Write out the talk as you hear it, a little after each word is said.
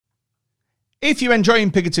If you're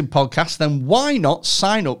enjoying Pigoted Podcast, then why not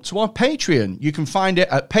sign up to our Patreon? You can find it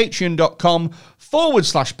at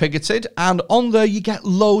patreon.com/Pigoted, and on there you get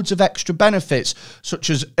loads of extra benefits,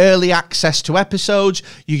 such as early access to episodes.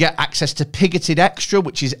 You get access to Pigoted Extra,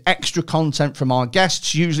 which is extra content from our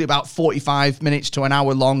guests, usually about 45 minutes to an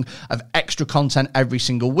hour long of extra content every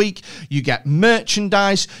single week. You get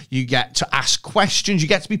merchandise, you get to ask questions, you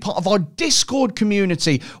get to be part of our Discord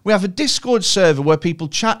community. We have a Discord server where people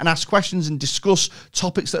chat and ask questions and discuss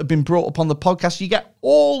topics that have been brought up on the podcast. You get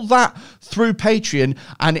all that through Patreon,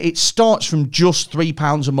 and it starts from just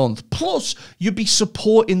 £3 a month. Plus, you'll be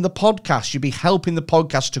supporting the podcast. You'll be helping the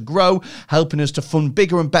podcast to grow, helping us to fund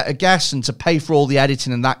bigger and better guests and to pay for all the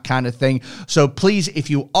editing and that kind of thing. So please, if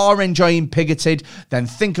you are enjoying Pigoted, then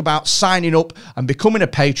think about signing up and becoming a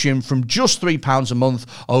Patreon from just £3 a month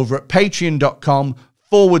over at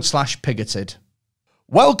patreon.com/Pigoted.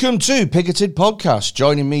 Welcome to Pigoted Podcast.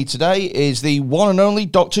 Joining me today is the one and only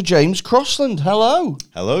Dr. James Crossland. Hello.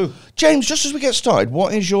 Hello. James, just as we get started,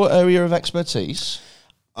 what is your area of expertise?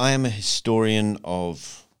 I am a historian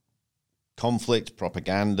of conflict,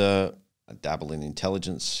 propaganda. I dabble in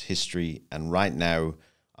intelligence, history, and right now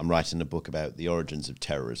I'm writing a book about the origins of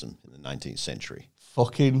terrorism in the 19th century.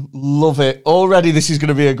 Fucking love it. Already this is going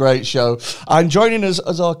to be a great show. And joining us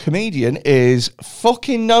as our comedian is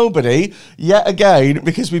fucking nobody yet again,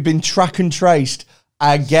 because we've been track and traced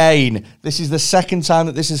again. This is the second time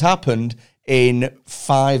that this has happened in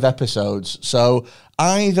 5 episodes. So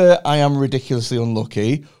either I am ridiculously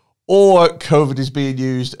unlucky, or COVID is being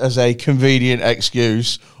used as a convenient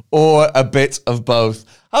excuse, or a bit of both.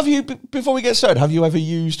 Have you, before we get started, have you ever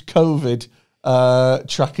used COVID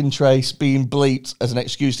track and trace being bleeped as an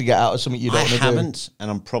excuse to get out of something you don't want to do? I haven't,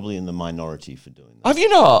 and I'm probably in the minority for doing that. Have you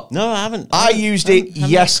not? No, I haven't. I used it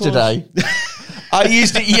yesterday. I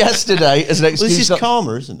used it yesterday as an excuse. Well, this is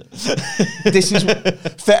karma, isn't it? This is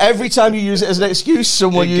for every time you use it as an excuse,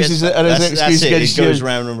 someone uses it as an excuse against you. It goes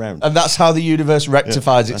round and round, and that's how the universe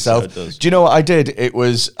rectifies itself. That's how it does. Do you know what I did? It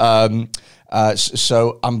was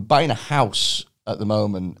so I'm buying a house at the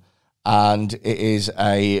moment. And it is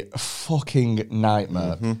a fucking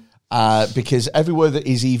nightmare because everywhere that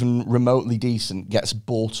is even remotely decent gets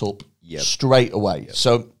bought up straight away.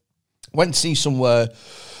 So went to see somewhere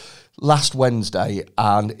last Wednesday,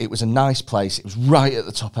 and it was a nice place. It was right at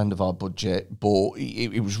the top end of our budget, but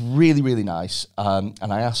it was really, really nice. And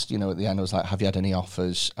I asked, at the end, I was like, have you had any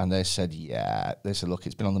offers? And they said, yeah. They said, look,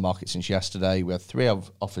 it's been on the market since yesterday. We had 3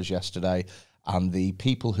 offers yesterday. And the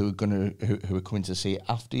people who are who are coming to see it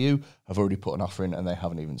after you have already put an offer in, and they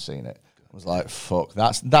haven't even seen it. I was like, fuck,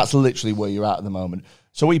 that's literally where you're at the moment.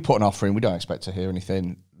 So we put an offer in. We don't expect to hear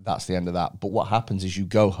anything. That's the end of that. But what happens is you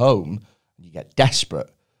go home and you get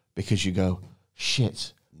desperate because you go,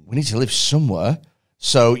 shit, we need to live somewhere.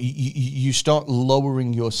 So you start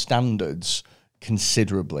lowering your standards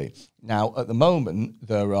considerably. Now, at the moment,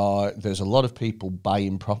 there's a lot of people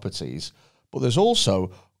buying properties, but there's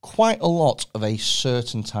also quite a lot of a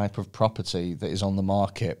certain type of property that is on the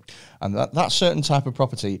market. And that certain type of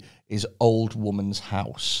property is old woman's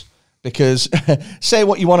house. Because say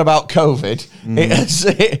what you want about COVID,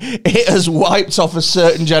 it has wiped off a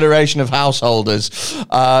certain generation of householders.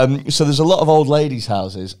 So there's a lot of old ladies'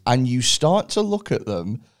 houses, and you start to look at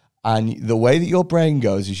them, and the way that your brain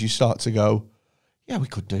goes is you start to go, yeah, we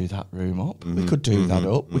could do that room up. We could do that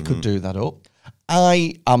up. We could do that up.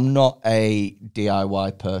 I am not a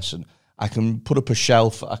DIY person. I can put up a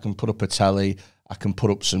shelf, I can put up a telly, I can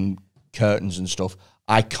put up some curtains and stuff.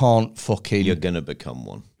 I can't fucking... You're going to become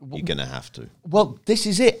one. You're going to have to. Well, this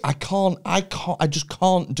is it. I just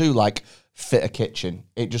can't do, like, fit a kitchen.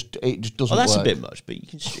 It just doesn't work. Oh, that's a bit much, but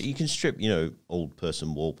you can strip, old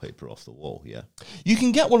person wallpaper off the wall, yeah? You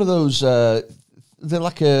can get one of those... it's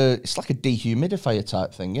like a dehumidifier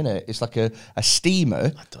type thing, isn't it? It's like a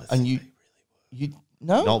steamer, and you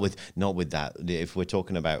no, not with that. If we're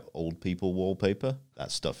talking about old people wallpaper, that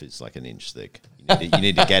stuff is like an inch thick. You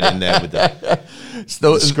need to get in there with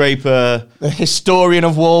the scraper. The historian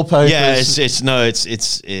of wallpaper. Yeah,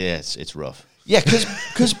 it's rough. Yeah,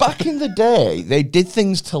 because back in the day they did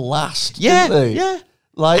things to last. Yeah, didn't they? Yeah,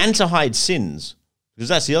 like and to hide sins. Because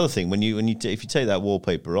that's the other thing. If you take that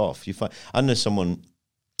wallpaper off, you find. I know someone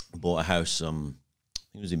bought a house. I think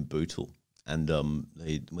it was in Bootle. And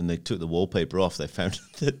when they took the wallpaper off, they found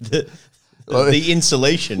that the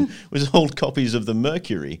insulation was old copies of the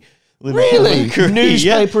Mercury. Really?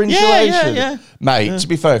 Newspaper insulation? Yeah. Mate, to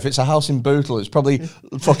be fair, if it's a house in Bootle, it's probably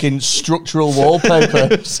fucking structural wallpaper.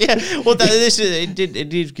 Well, it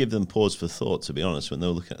did give them pause for thought, to be honest, when they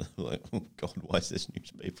were looking at it, like, oh, God, why is this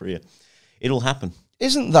newspaper here? It'll happen.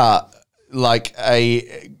 Isn't that like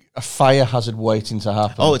a a fire hazard waiting to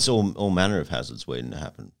happen. Oh, it's all manner of hazards waiting to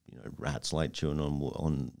happen. You know, rats, light chewing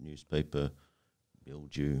on newspaper,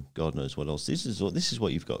 mildew, God knows what else. This is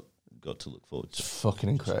what you've got to look forward to. It's fucking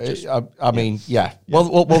incredible. I mean, yeah.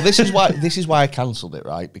 Well, this is why I cancelled it,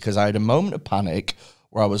 right? Because I had a moment of panic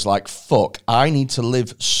where I was like, "Fuck, I need to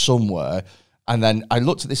live somewhere." And then I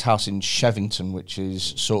looked at this house in Shevington, which is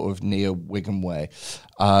sort of near Wigan Way,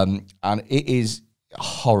 and it is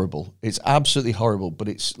horrible. It's absolutely horrible, but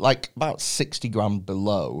it's like about 60 grand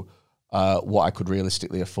below what I could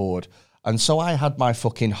realistically afford. And so I had my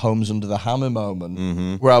fucking homes under the hammer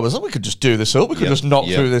moment where I was like, we could just do this up. We could just knock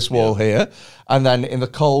through this wall here. And then in the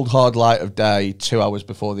cold, hard light of day, 2 hours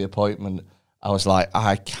before the appointment, I was like,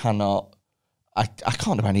 I can't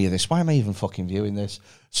do any of this. Why am I even fucking viewing this?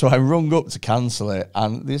 So I rung up to cancel it.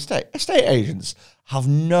 And the estate agents have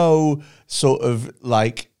no sort of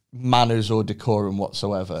like manners or decorum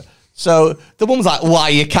whatsoever. So the woman's like, why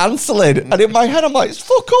are you cancelling? And in my head, I'm like, it's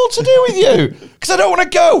fuck all to do with you. Because I don't want to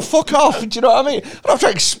go. Fuck off. Do you know what I mean? I don't have to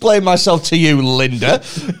explain myself to you, Linda.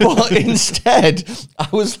 But instead, I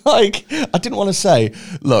was like, I didn't want to say,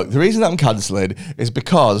 look, the reason that I'm cancelling is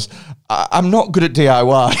because I'm not good at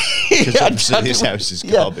DIY. Because this house is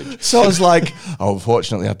garbage. Yeah. So I was like, oh,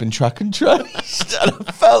 unfortunately, I've been track and traced. And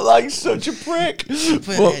I felt like such a prick.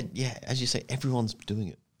 But yeah, as you say, everyone's doing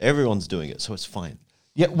it. Everyone's doing it, so it's fine.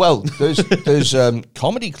 Yeah, well, there's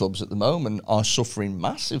comedy clubs at the moment are suffering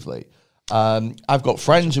massively. I've got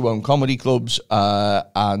friends who own comedy clubs,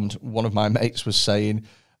 and one of my mates was saying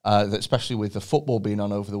that especially with the football being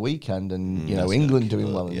on over the weekend and England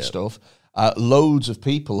doing well and stuff, loads of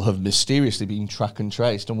people have mysteriously been track and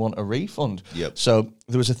traced and want a refund. Yep. So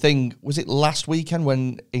there was a thing, was it last weekend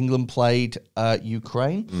when England played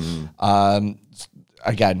Ukraine?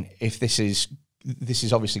 Again, if this is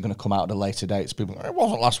obviously going to come out at a later date. So people, it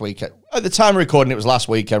wasn't last weekend. At the time of recording, it was last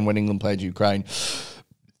weekend when England played Ukraine.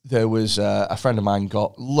 There was a friend of mine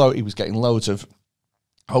he was getting loads of,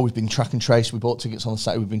 we've been track and trace. We bought tickets on the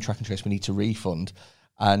site. We've been track and trace. We need to refund.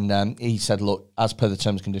 And he said, look, as per the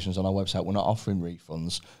terms and conditions on our website, we're not offering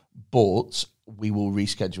refunds, but we will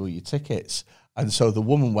reschedule your tickets. And so the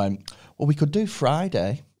woman went, well, we could do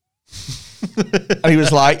Friday. And he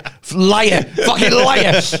was like, liar, fucking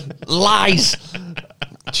liar, lies,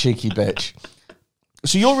 cheeky bitch.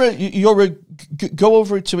 So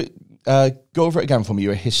go over it again for me.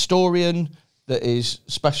 You're a historian that is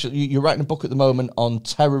special. You're writing a book at the moment on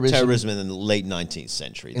terrorism. Terrorism in the late 19th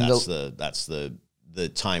century. That's the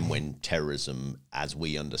time when terrorism, as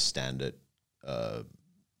we understand it,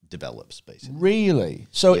 develops, basically. Really?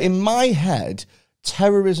 So in my head,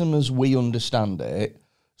 terrorism as we understand it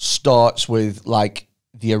starts with like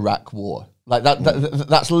the Iraq War. Like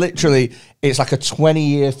that's literally, it's like a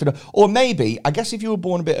 20-year or maybe, I guess if you were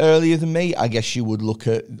born a bit earlier than me, I guess you would look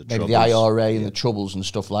at the IRA and the Troubles and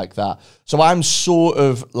stuff like that. So I'm sort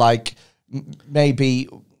of like, maybe,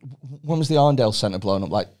 when was the Arndale Centre blown up?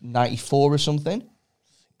 Like 94 or something?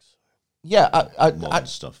 Yeah, modern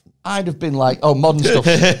stuff. I'd have been like, modern stuff,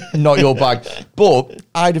 not your bag. But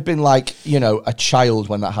I'd have been like, a child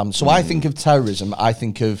when that happened. So I think of terrorism, I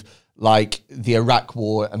think of like the Iraq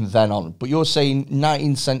War and then on. But you're saying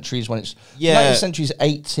 19th century is when it's 19th century is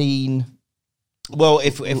 18. Well,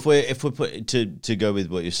 if we're put to go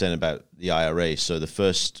with what you're saying about the IRA, so the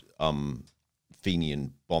first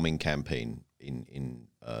Fenian bombing campaign in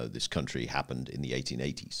this country happened in the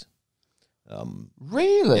 1880s.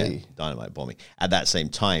 Really? Yeah, dynamite bombing. At that same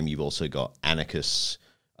time, you've also got anarchists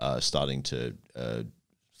starting to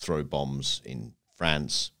throw bombs in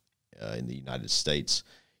France, in the United States.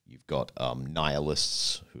 You've got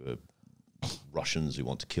nihilists who are Russians who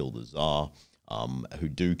want to kill the Tsar, who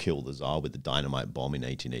do kill the Tsar with the dynamite bomb in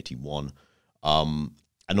 1881.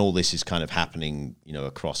 And all this is kind of happening,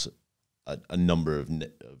 across a number of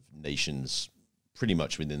nations pretty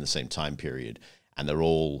much within the same time period. And they're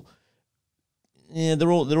all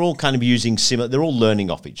kind of using similar. They're all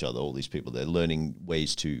learning off each other. All these people, they're learning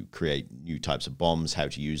ways to create new types of bombs, how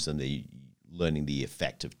to use them. They're learning the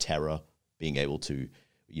effect of terror, being able to,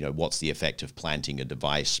 what's the effect of planting a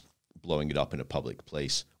device, blowing it up in a public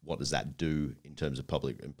place. What does that do in terms of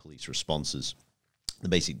public and police responses? The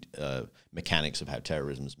basic mechanics of how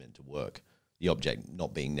terrorism is meant to work. The object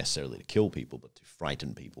not being necessarily to kill people, but to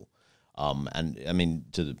frighten people. And I mean,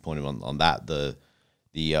 to the point on that, the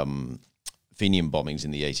Fenian bombings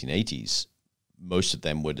in the 1880s, most of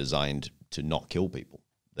them were designed to not kill people.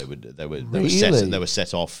 They were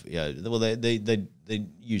set off. Yeah, well, they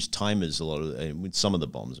used timers a lot with some of the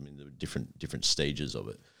bombs. I mean, there were different stages of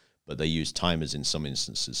it, but they used timers in some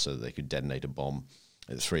instances so that they could detonate a bomb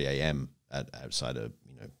at 3 a.m. outside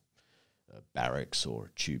barracks or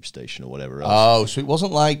a tube station or whatever else. Oh, so it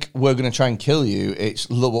wasn't like we're going to try and kill you. It's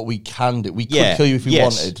look what we can do. We could kill you if we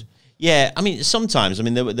wanted. Yeah, I mean, sometimes. I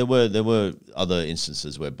mean, there were other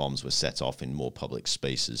instances where bombs were set off in more public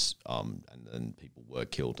spaces, and people were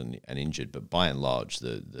killed and injured. But by and large,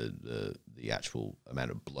 the actual amount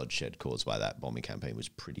of bloodshed caused by that bombing campaign was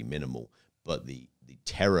pretty minimal. But the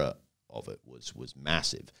terror of it was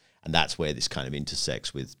massive, and that's where this kind of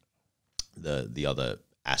intersects with the other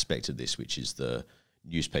aspect of this, which is the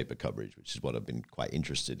newspaper coverage, which is what I've been quite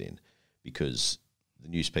interested in, because the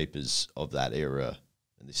newspapers of that era.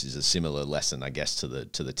 And this is a similar lesson, I guess, to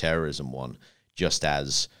the terrorism one. Just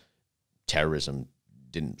as terrorism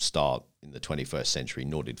didn't start in the 21st century,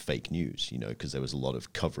 nor did fake news, because there was a lot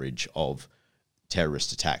of coverage of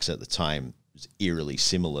terrorist attacks at the time. It was eerily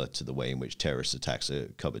similar to the way in which terrorist attacks are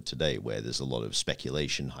covered today, where there's a lot of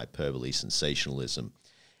speculation, hyperbole, sensationalism.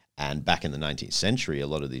 And back in the 19th century, a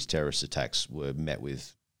lot of these terrorist attacks were met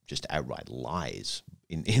with just outright lies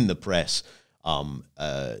in the press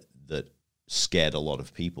that scared a lot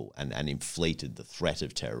of people and inflated the threat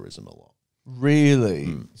of terrorism a lot.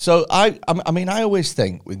 Really? So I mean, I always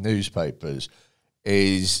think with newspapers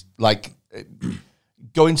is like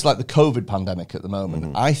going to like the COVID pandemic at the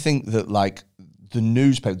moment. I think that like the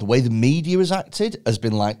newspaper, the way the media has acted has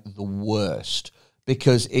been like the worst,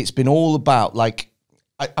 because it's been all about like,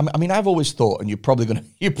 I mean, I've always thought, and you're probably going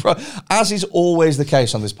to, as is always the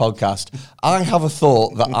case on this podcast, I have a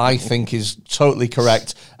thought that I think is totally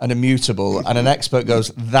correct and immutable, and an expert goes,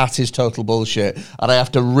 that is total bullshit, and I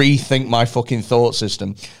have to rethink my fucking thought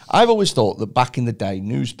system. I've always thought that back in the day,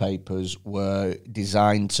 newspapers were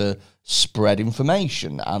designed to spread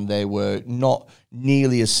information, and they were not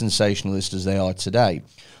nearly as sensationalist as they are today.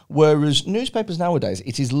 Whereas newspapers nowadays,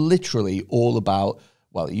 it is literally all about,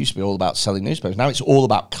 well, it used to be all about selling newspapers. Now it's all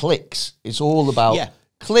about clicks. It's all about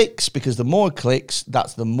clicks, because the more clicks,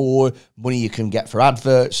 that's the more money you can get for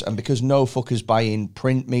adverts. And because no fuckers buy in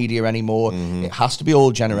print media anymore, it has to be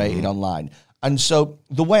all generated online. And so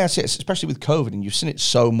the way I see it, especially with COVID, and you've seen it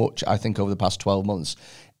so much, I think, over the past 12 months,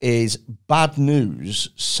 is bad news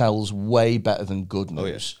sells way better than good news. Oh,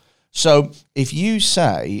 yes. So if you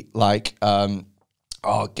say, like,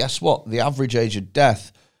 guess what? The average age of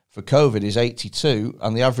death for COVID is 82,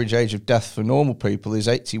 and the average age of death for normal people is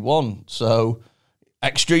 81. So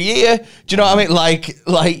extra year. Do you know what I mean?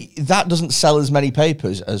 Like that doesn't sell as many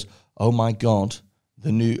papers as, oh my God,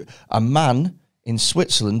 a man in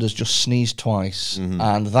Switzerland has just sneezed twice,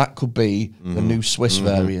 and that could be the new Swiss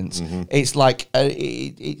variant. It's like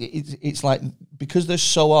it's like, because they're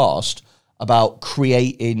so arsed about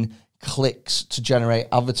creating clicks to generate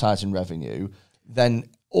advertising revenue, then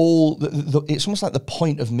it's almost like the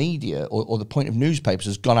point of media or the point of newspapers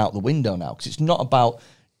has gone out the window now, because it's not about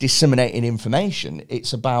disseminating information,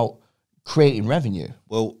 it's about creating revenue.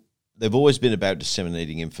 Well, they've always been about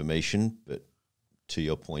disseminating information, but to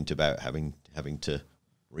your point about having to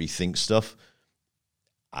rethink stuff,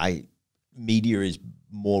 media is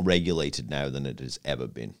more regulated now than it has ever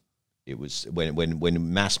been. It was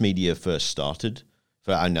when mass media first started.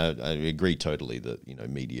 I agree totally that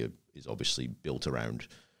media is obviously built around,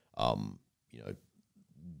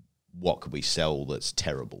 what could we sell that's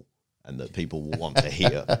terrible and that people will want to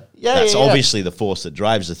hear. That's obviously the force that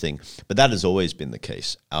drives the thing, but that has always been the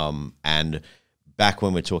case. And back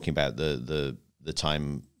when we're talking about the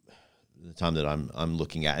time that I'm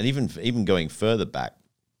looking at, and even going further back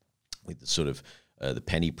with the sort of the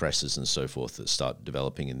penny presses and so forth that start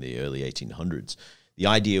developing in the early 1800s, the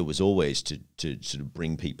idea was always to sort of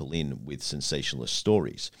bring people in with sensationalist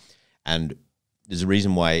stories. And there's a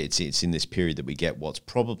reason why it's in this period that we get what's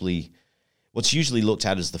usually looked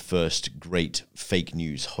at as the first great fake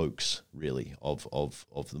news hoax, really, of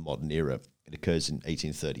the modern era. It occurs in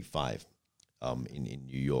 1835 in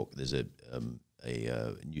New York. There's a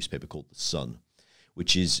newspaper called The Sun,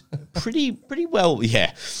 which is pretty well,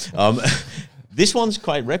 this one's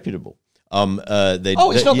quite reputable.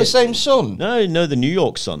 It's not the same Sun. No, the New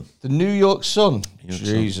York Sun. The New York Sun.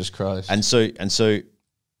 Jesus Christ. And so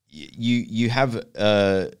you have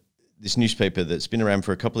this newspaper that's been around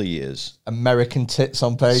for a couple of years. American tits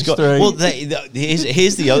on page 3. Well,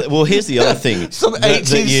 here's the other. Well, here's the other thing. Some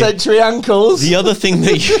 18th century ankles. The other thing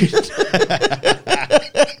that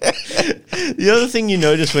the other thing you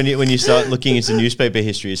notice when you start looking into newspaper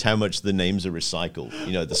history is how much the names are recycled.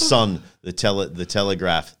 The Sun, the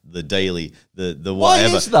Telegraph, the Daily, the whatever.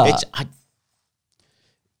 Why is that?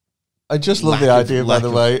 I just love lack the of- idea, by lack the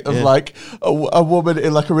of- way, of yeah. like a woman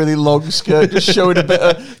in like a really long skirt, just showing a bit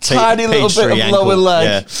of tiny little page bit of 3 ankle, lower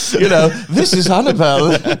leg. yeah. You know, this is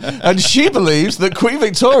Annabelle, and she believes that Queen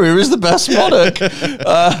Victoria is the best monarch.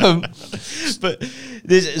 But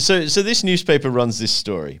so this newspaper runs this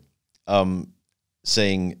story,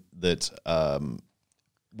 saying that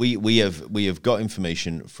we have got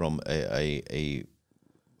information from a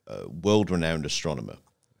world-renowned astronomer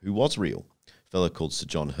who was real, a fellow called Sir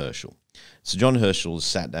John Herschel. Sir John Herschel has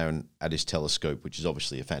sat down at his telescope, which is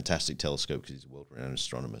obviously a fantastic telescope because he's a world-renowned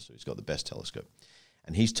astronomer, so he's got the best telescope.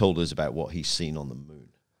 And he's told us about what he's seen on the moon.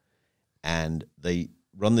 And they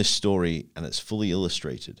run this story, and it's fully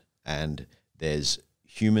illustrated. And there's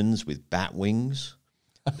humans with bat wings.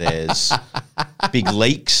 There's big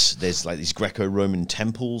lakes. There's like these Greco-Roman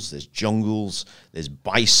temples. There's jungles. There's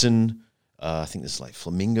bison. I think there's like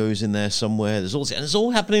flamingos in there somewhere. There's all, and it's all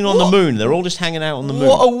happening on the moon. They're all just hanging out on the moon.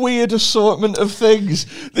 What a weird assortment of things.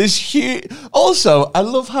 This huge. Also, I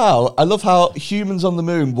love how humans on the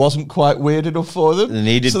moon wasn't quite weird enough for them. They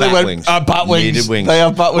needed so bat they went, wings. Bat wings. Needed wings. They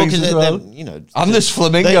have bat wings 'cause as they're- well. you know, And there's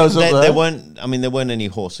flamingos up there. There weren't. I mean, there weren't any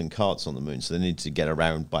horse and carts on the moon, so they needed to get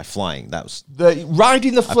around by flying. That was. They're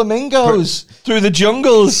riding the flamingos through the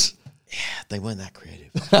jungles. They weren't that creative.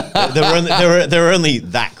 they were only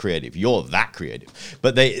that creative. You're that creative,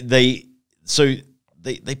 but they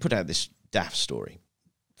put out this daft story,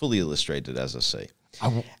 fully illustrated, as I say,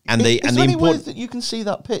 and Is there any way important. that you can see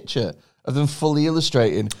that picture of them fully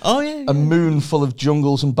illustrating Oh yeah, a moon full of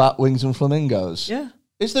jungles and bat wings and flamingos? yeah.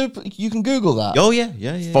 Is there? You can Google that. Oh yeah.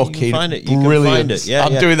 Fucking you can find it. You brilliant. can find it. Yeah,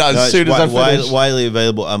 I'm yeah. doing that as it's soon as I finish. Widely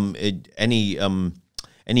available.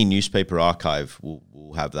 Any newspaper archive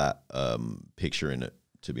will have that picture in it.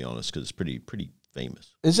 To be honest, because it's pretty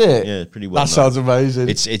famous. Is it? Yeah, pretty well. That sounds amazing.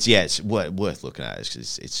 It's worth looking at.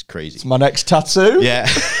 It's crazy. It's my next tattoo. Yeah.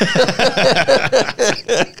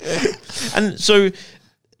 And so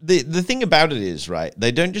the thing about it is, right,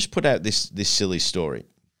 they don't just put out this silly story.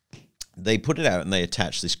 They put it out and they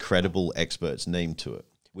attach this credible expert's name to it,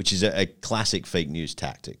 which is a classic fake news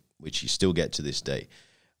tactic, which you still get to this day.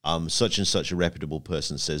 Such and such a reputable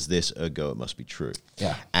person says this, ergo it must be true.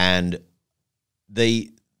 Yeah. And they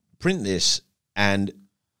print this, and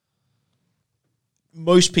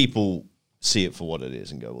most people see it for what it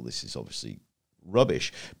is and go, well, this is obviously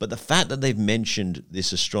rubbish. But the fact that they've mentioned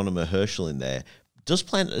this astronomer Herschel in there does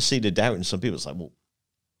plant a seed of doubt in some people. It's like, well,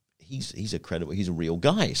 he's a real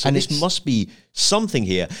guy. So And this must be something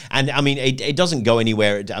here. And I mean, it doesn't go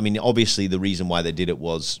anywhere. I mean, obviously the reason why they did it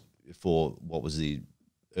was for what was the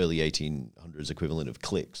early 1800s equivalent of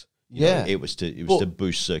clicks. You know, it was to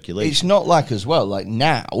boost circulation. It's not like as well, like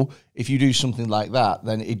now, if you do something like that,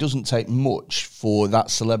 then it doesn't take much for that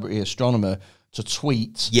celebrity astronomer to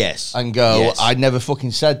tweet and go, I never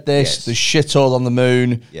fucking said this, Yes. there's shit all on the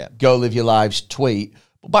moon, Yeah. go live your lives, tweet.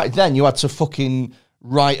 But back then you had to fucking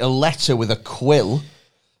write a letter with a quill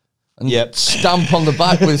and stamp on the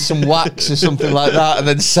back with some wax or something like that and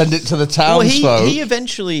then send it to the townsfolk. Well, he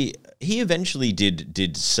eventually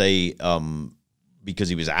did say, because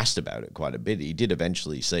he was asked about it quite a bit, he did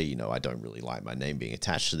eventually say, you know, I don't really like my name being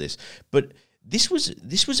attached to this. But this was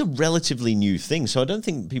a relatively new thing, so I don't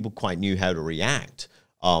think people quite knew how to react.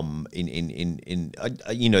 You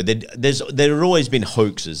know, there had always been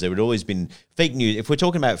hoaxes. There had always been fake news. If we're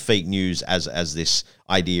talking about fake news as this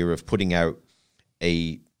idea of putting out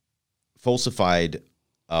a falsified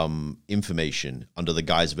information under the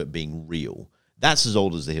guise of it being real, that's as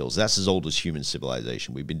old as the hills. That's as old as human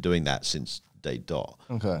civilization. We've been doing that since day dot.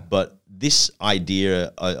 Okay. But this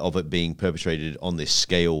idea of it being perpetrated on this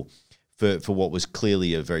scale for what was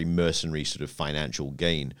clearly a very mercenary sort of financial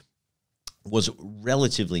gain was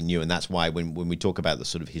relatively new. And that's why when we talk about the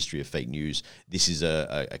sort of history of fake news, this is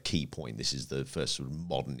a key point. This is the first sort of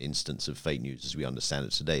modern instance of fake news as we understand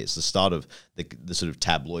it today. It's the start of the sort of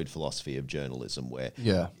tabloid philosophy of journalism, where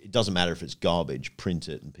it doesn't matter if it's garbage, print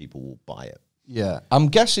it and people will buy it. Yeah. I'm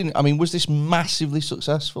guessing, I mean, was this massively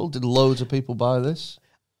successful? Did loads of people buy this?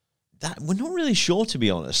 That we're not really sure, to be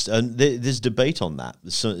honest. And there's debate on that.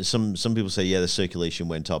 Some people say, yeah, the circulation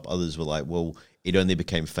went up. Others were like, well, it only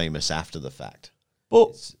became famous after the fact.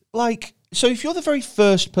 But, like, so if you're the very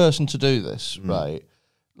first person to do this, right,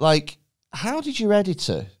 like, how did your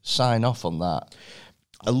editor sign off on that?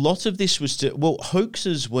 A lot of this was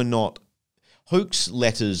hoaxes were not... Hoax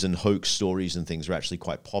letters and hoax stories and things were actually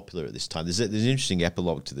quite popular at this time. There's an interesting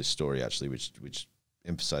epilogue to this story, actually, which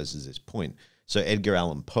emphasizes this point. So Edgar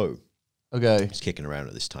Allan Poe is kicking around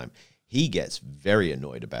at this time. He gets very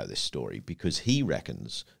annoyed about this story because he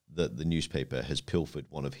reckons that the newspaper has pilfered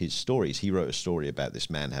one of his stories. He wrote a story about this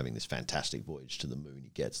man having this fantastic voyage to the moon. He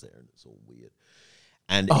gets there and it's all weird.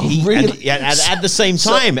 And really? At the same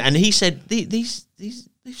time, and he said,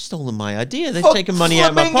 they've stolen my idea. They've taken money out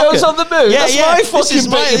of my pocket. Flamingos on the moon. That's my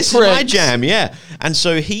fucking this is my jam. Yeah. And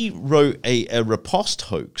so he wrote a riposte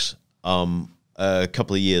hoax a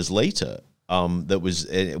couple of years later. That was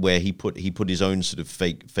where he put his own sort of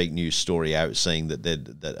fake news story out, saying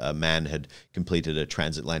that a man had completed a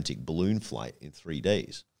transatlantic balloon flight in 3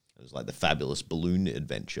 days. It was like the fabulous balloon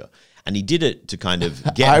adventure, and he did it to kind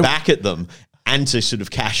of get back at them and to sort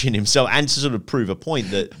of cash in himself and to sort of prove a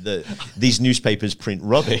point that these newspapers print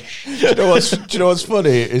rubbish. Do you know what's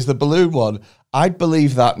funny is the balloon one. I'd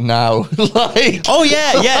believe that now. Oh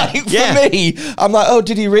yeah. For me, I'm like, oh,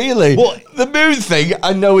 did he really? Well, the moon thing,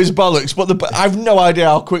 I know is bollocks, but I've no idea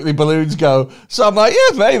how quickly balloons go. So I'm like,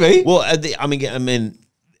 yeah, maybe. Well, I mean,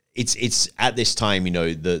 it's at this time,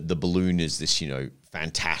 the balloon is this,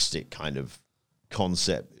 fantastic kind of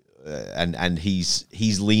concept, and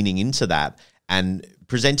he's leaning into that and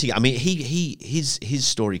presenting. I mean, his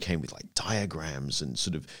story came with like diagrams and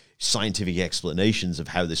sort of scientific explanations of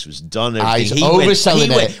how this was done. He's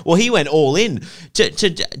overselling it. Well, he went all in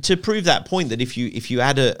to prove that point that if you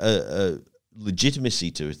add a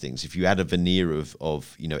legitimacy to things, if you add a veneer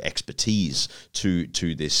of expertise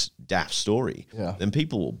to this daft story, then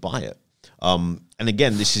people will buy it. And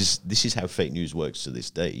again, this is how fake news works to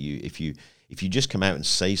this day. If you just come out and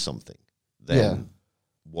say something, then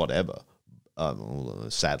whatever.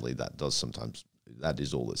 Sadly, that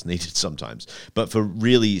is all that's needed sometimes. But for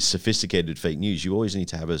really sophisticated fake news, you always need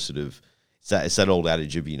to have a sort of it's that old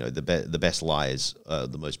adage of the best lies,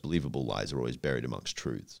 the most believable lies, are always buried amongst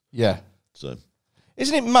truths. Yeah. So,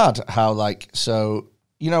 isn't it mad how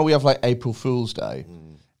we have like April Fool's Day.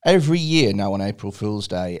 Every year now on April Fool's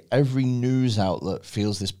Day, every news outlet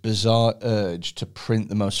feels this bizarre urge to print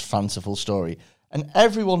the most fanciful story. And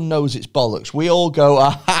everyone knows it's bollocks. We all go,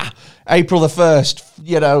 aha, April the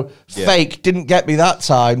 1st, fake, didn't get me that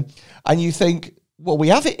time. And you think, well, we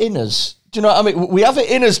have it in us. Do you know what I mean? We have it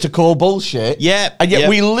in us to call bullshit. Yeah. And yet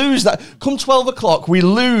we lose that. Come 12 o'clock, we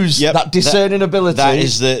lose that discerning ability.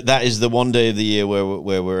 That is the one day of the year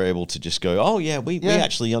where we're able to just go, oh, yeah, we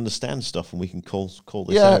actually understand stuff and we can call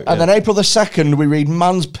this out. And then April the 2nd, we read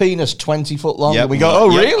man's penis 20 foot long. And we go, oh,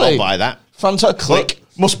 really? I'll buy that. Fantastic. Click.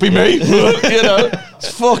 Must be me.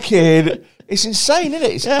 It's insane, isn't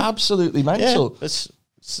it? It's absolutely mental. Yeah, it's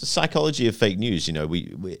psychology of fake news.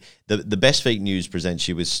 The best fake news presents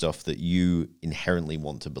you with stuff that you inherently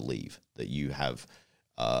want to believe, that you have,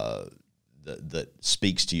 that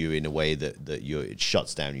speaks to you in a way that it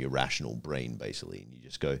shuts down your rational brain, basically. And you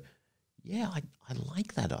just go, yeah, I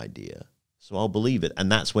like that idea, so I'll believe it.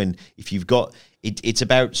 And that's when, if you've got, it's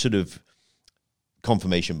about sort of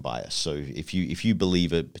confirmation bias. So if you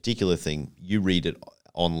believe a particular thing, you read it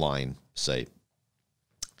online, say,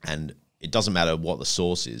 and it doesn't matter what the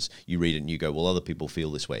source is, you read it and you go, well, other people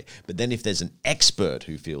feel this way. But then if there's an expert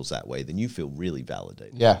who feels that way, then you feel really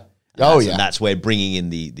validated. Yeah. And that's where bringing in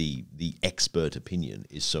the expert opinion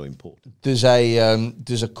is so important. There's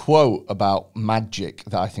a quote about magic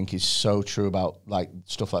that I think is so true about like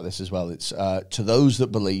stuff like this as well. It's to those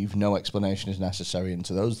that believe, no explanation is necessary, and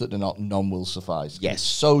to those that do not, none will suffice. Yes, it's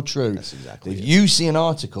so true. That's exactly. If you see an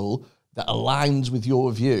article that aligns with your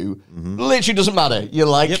view, literally doesn't matter. You're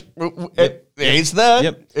like, it's there.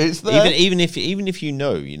 Yep. It's there. Even if you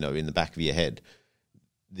know in the back of your head,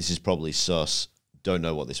 this is probably sus. Don't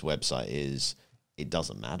know what this website is. It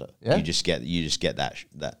doesn't matter. Yeah. You just get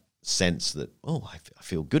that sense that I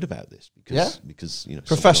feel good about this because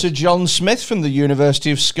Professor John Smith from the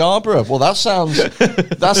University of Scarborough. Well, that sounds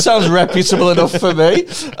reputable enough for me.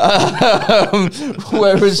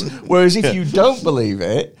 Whereas if you don't believe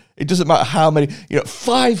it, it doesn't matter how many,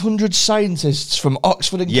 500 scientists from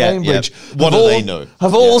Oxford and Cambridge. What do they know?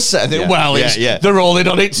 Have all said it. Well, they're all in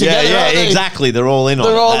on it together. Yeah, exactly. They're all in on it.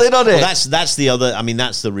 They're all in on it. That's the other. I mean,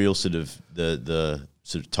 that's the real sort of the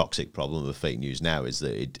sort of toxic problem of fake news now, is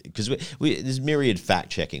that because there's myriad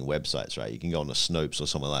fact checking websites, right? You can go on a Snopes or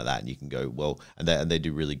something like that, and you can go, well, and they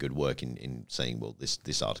do really good work in saying, well,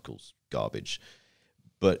 this article's garbage.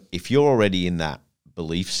 But if you're already in that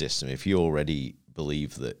belief system, if you already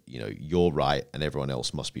believe that you're right and everyone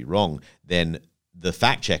else must be wrong, then the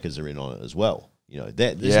fact checkers are in on it as well.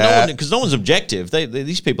 There's no one, because no one's objective.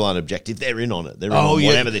 These people aren't objective. They're in on it. They're in on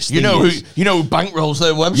whatever this thing is. Who bankrolls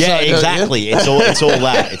their website. Yeah, exactly. It's all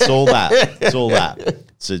that. It's all that.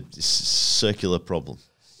 It's a circular problem.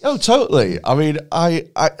 Oh, totally. I mean,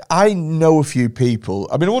 I know a few people.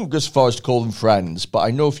 I mean, I wouldn't go as far as to call them friends, but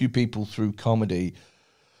I know a few people through comedy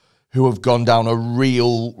who have gone down a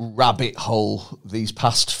real rabbit hole these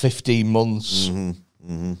past 15 months.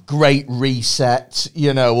 Great Reset,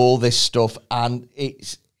 all this stuff, and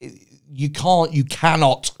you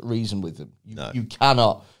cannot reason with them. You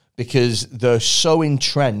cannot, because they're so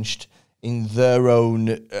entrenched in their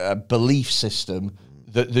own belief system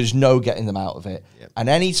that there's no getting them out of it. Yep. And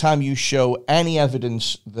anytime you show any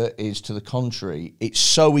evidence that is to the contrary, it's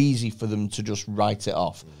so easy for them to just write it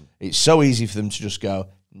off. It's so easy for them to just go,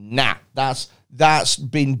 nah, that's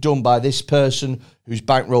been done by this person who's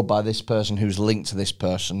bankrolled by this person who's linked to this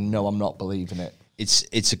person. No, I'm not believing it.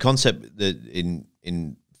 It's a concept that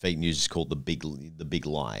in fake news is called the big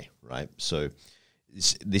lie, right? So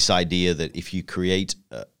it's this idea that if you create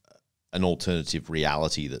an alternative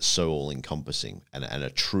reality that's so all-encompassing and a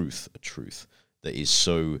truth that is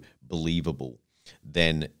so believable,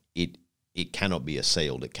 then it cannot be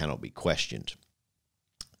assailed, it cannot be questioned.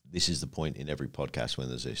 This is the point in every podcast when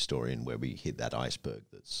there's a historian where we hit that iceberg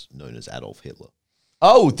that's known as Adolf Hitler.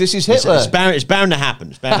 Oh, this is Hitler. It's bound to happen.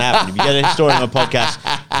 It's bound to happen. If you get a historian on a podcast,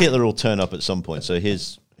 Hitler will turn up at some point. So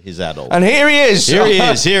here's Adolf. And here he is. Here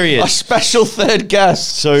he is. A special third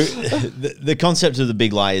guest. So the concept of the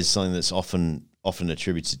big lie is something that's often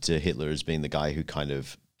attributed to Hitler as being the guy who kind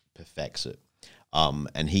of perfects it.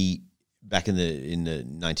 And he, back in the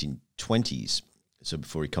 1920s, so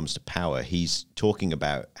before he comes to power, he's talking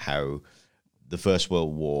about how the First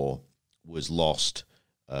World War was lost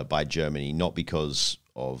by Germany, not because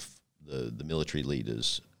of the military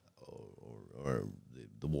leaders or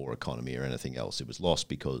the war economy or anything else. It was lost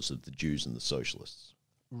because of the Jews and the socialists.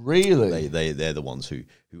 Really? They're the ones who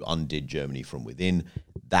undid Germany from within.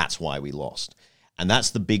 That's why we lost. And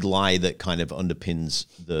that's the big lie that kind of underpins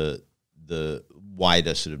the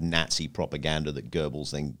wider sort of Nazi propaganda that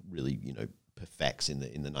Goebbels then really, perfects in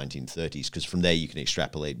the 1930s, because from there you can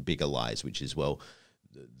extrapolate bigger lies, which is, well,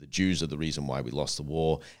 the Jews are the reason why we lost the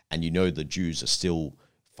war, and the Jews are still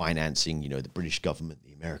financing, the British government,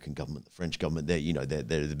 the American government, the French government.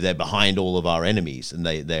 They're behind all of our enemies, and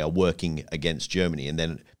they are working against Germany. And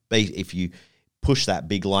then if you push that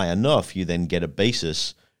big lie enough, you then get a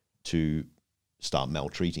basis to start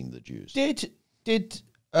maltreating the Jews. Did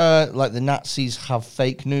like the Nazis have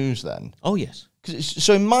fake news then? Oh yes.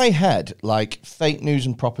 So in my head, like, fake news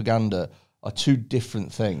and propaganda are two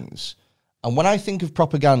different things. And when I think of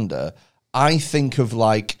propaganda, I think of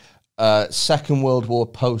like a Second World War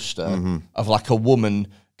poster of like a woman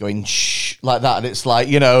going shh like that, and it's like,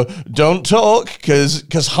 don't talk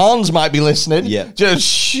because Hans might be listening. Yeah, just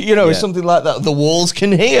shh, It's something like that. The walls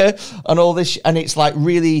can hear and all this, and it's like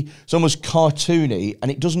really, it's almost cartoony, and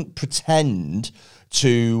it doesn't pretend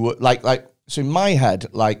to like. So in my head,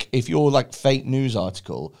 like, if you're like fake news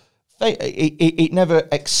article, it never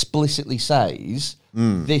explicitly says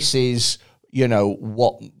this is,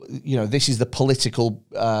 this is the political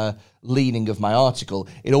leaning of my article.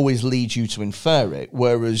 It always leads you to infer it.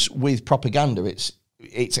 Whereas with propaganda, it's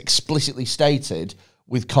explicitly stated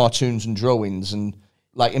with cartoons and drawings, and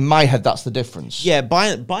like in my head, that's the difference. Yeah, by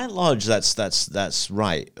and large, that's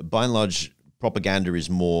right. By and large, propaganda is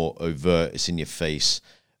more overt. It's in your face.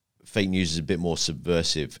 Fake news is a bit more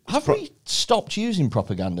subversive. Have we stopped using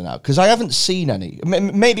propaganda now? Because I haven't seen any.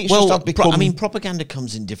 Maybe it's just become... propaganda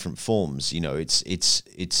comes in different forms.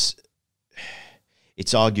 It's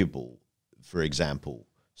arguable, for example.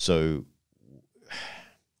 So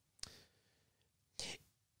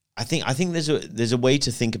I think there's a way to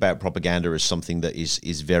think about propaganda as something that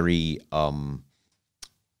is very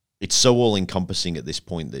it's so all-encompassing at this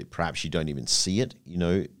point that perhaps you don't even see it,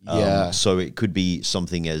 So it could be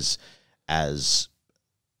something as I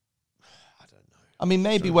don't know. I mean,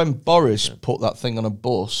 maybe when Boris put that thing on a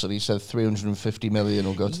bus and he said 350 million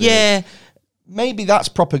will go to maybe that's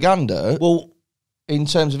propaganda. Well, in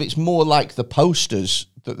terms of, it's more like the posters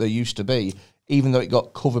that there used to be, even though it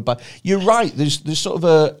got covered by... You're right, there's sort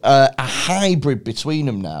of a hybrid between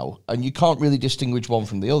them now, and you can't really distinguish one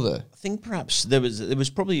from the other. I think perhaps there was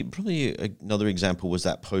probably another example was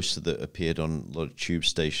that poster that appeared on a lot of tube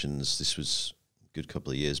stations. This was a good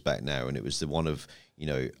couple of years back now, and it was the one of,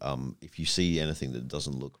 if you see anything that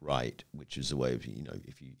doesn't look right, which is a way of,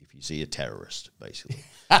 if you see a terrorist, basically,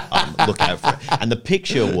 look out for it. And the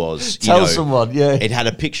picture was... Tell someone, yeah. It had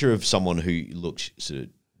a picture of someone who looked sort of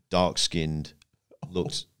dark-skinned,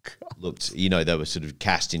 looked, they were sort of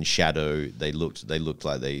cast in shadow. They looked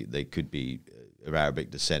like they could be of Arabic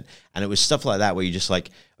descent, and it was stuff like that where you're just like,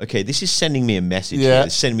 okay, this is sending me a message. Yeah.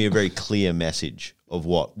 It's sending me a very clear message of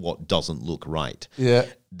what doesn't look right. Yeah.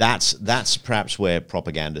 That's perhaps where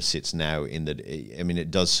propaganda sits now. In that, I mean, it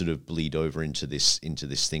does sort of bleed over into this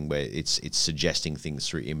thing where it's suggesting things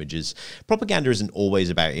through images. Propaganda isn't always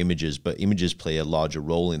about images, but images play a larger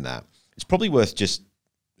role in that. It's probably worth just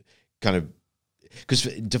kind of, because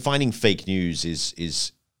defining fake news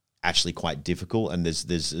is actually quite difficult, and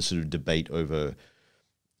there's a sort of debate over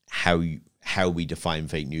how we define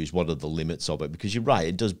fake news, what are the limits of it, because you're right,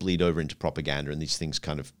 it does bleed over into propaganda, and these things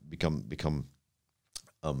kind of become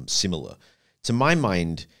similar. To my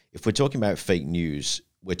mind, if we're talking about fake news,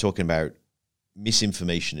 we're talking about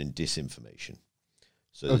misinformation and disinformation.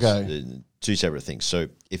 So there's two separate things. So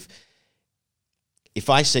if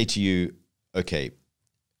I say to you, okay,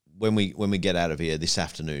 when we get out of here this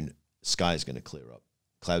afternoon, sky is going to clear up,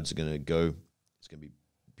 clouds are going to go, it's going to be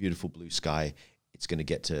beautiful blue sky. It's going to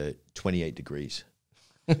get to 28 degrees.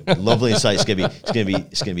 Lovely inside. It's going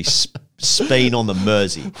to be Spain on the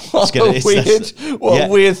Mersey. What a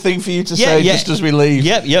weird thing for you to say just as we leave.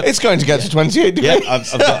 Yep. It's going to get to 28 degrees.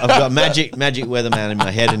 I've got a magic weatherman in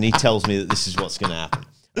my head, and he tells me that this is what's going to happen.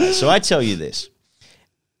 So I tell you this,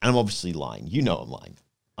 and I'm obviously lying. You know I'm lying.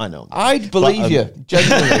 I know. I'd believe you,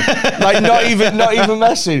 genuinely. Like, not even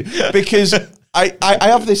messing, because I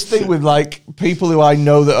have this thing with, like, people who I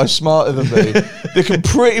know that are smarter than me. They can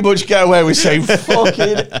pretty much get away with saying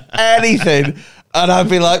fucking anything, and I'd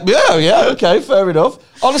be like, yeah, okay, fair enough.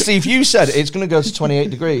 Honestly, if you said it's going to go to 28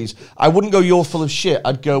 degrees, I wouldn't go, you're full of shit.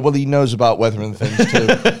 I'd go, well, he knows about weather and things too.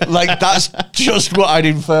 Like, that's just what I'd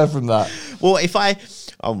infer from that. Well,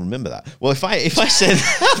 I'll remember that. Well, if I said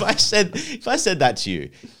that to you,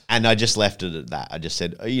 and I just left it at that, I just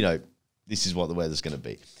said, this is what the weather's going to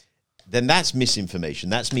be, then that's misinformation.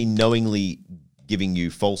 That's me knowingly giving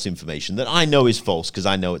you false information that I know is false, because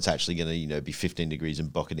I know it's actually going to be 15 degrees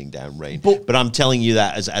and bucketing down rain. But I'm telling you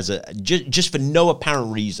that as a just for no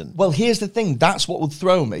apparent reason. Well, here's the thing. That's what would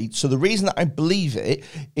throw me. So the reason that I believe it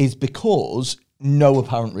is because no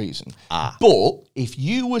apparent reason. But if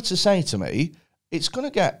you were to say to me, it's going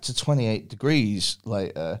to get to 28 degrees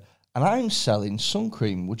later, and I'm selling sun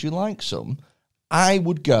cream, would you like some? I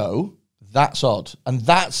would go, that's odd. And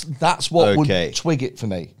that's what would twig it for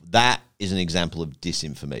me. That is an example of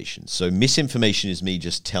disinformation. So misinformation is me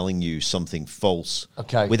just telling you something false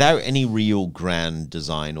without any real grand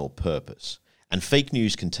design or purpose. And fake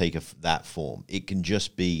news can take that form. It can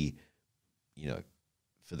just be,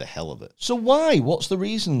 for the hell of it. So why? What's the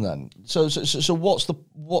reason then? So what's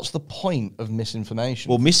the point of misinformation?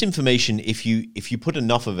 Well, misinformation, if you put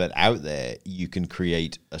enough of it out there, you can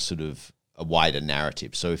create a sort of a wider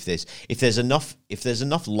narrative. So if there's enough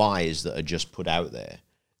lies that are just put out there,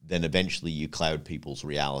 then eventually you cloud people's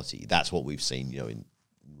reality. That's what we've seen, in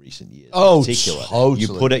recent years. Oh, in particular.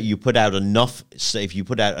 Totally. You put out enough. Say if you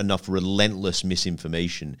put out enough relentless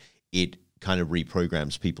misinformation, it kind of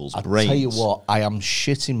reprograms people's brains. I'll tell you what, I am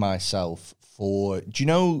shitting myself for, do you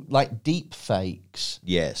know, like, deep fakes?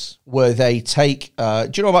 Yes. Where they take,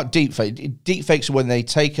 do you know about deep fakes? Deep fakes are when they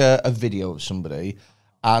take a video of somebody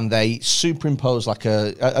and they superimpose at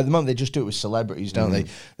the moment they just do it with celebrities, don't they?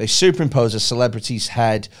 They superimpose a celebrity's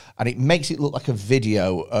head and it makes it look like a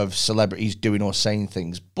video of celebrities doing or saying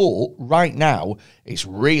things. But right now, it's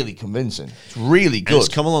really convincing. It's really good. And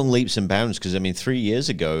it's come along leaps and bounds, because 3 years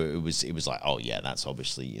ago it was like, oh yeah, that's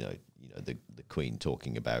obviously the Queen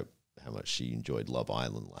talking about how much she enjoyed Love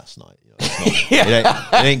Island last night.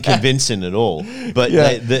 It ain't convincing at all. But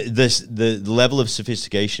the level of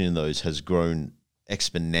sophistication in those has grown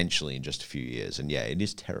exponentially in just a few years, and it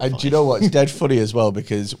is terrifying. And do you know what? It's dead funny as well,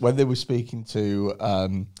 because when they were speaking to, I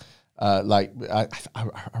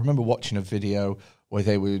remember watching a video where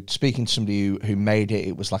they were speaking to somebody who made it.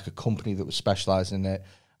 It was like a company that was specialised in it,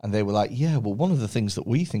 and they were like, "Yeah, well, one of the things that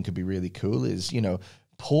we think would be really cool is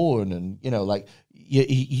porn, and you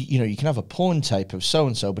can have a porn tape of so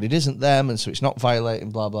and so, but it isn't them, and so it's not violating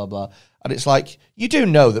blah blah blah." And it's like, you do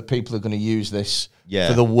know that people are going to use this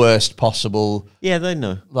for the worst possible. Yeah, they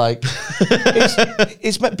know. Like,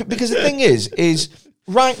 it's because the thing is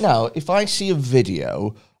right now, if I see a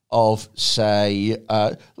video of, say,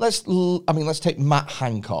 let's take Matt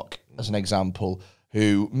Hancock as an example,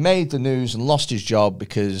 who made the news and lost his job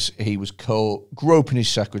because he was caught groping his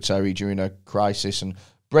secretary during a crisis and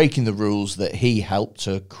breaking the rules that he helped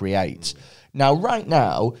to create. Now, right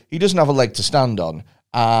now, he doesn't have a leg to stand on.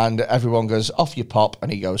 And everyone goes, off you pop,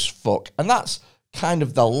 and he goes, fuck. And that's kind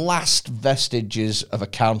of the last vestiges of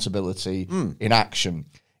accountability in action.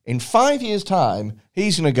 In 5 years' time,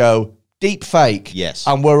 he's going to go, deep fake. Yes.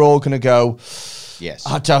 And we're all going to go, yes.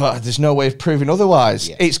 There's no way of proving otherwise.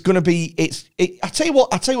 Yes. It's going to be, I tell you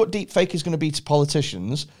what deep fake is going to be to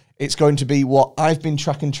politicians. it's going to be what I've been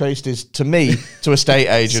track and traced is to me to estate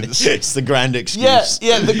agents. It's the grand excuse.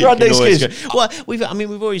 Yeah, the grand excuse. Well, we've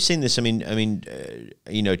already seen this. I mean,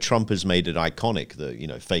 Trump has made it iconic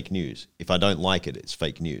that fake news. If I don't like it, it's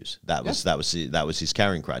fake news. That was his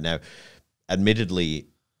carrying cry. Now, admittedly,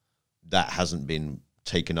 that hasn't been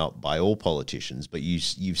taken up by all politicians, but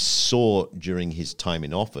you saw during his time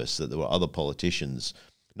in office that there were other politicians,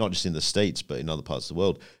 not just in the States but in other parts of the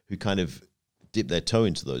world, who kind of dip their toe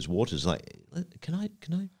into those waters. Like, can I?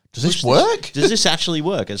 Does this work? Does this actually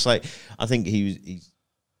work? It's like I think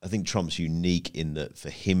I think Trump's unique in that for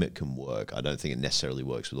him it can work. I don't think it necessarily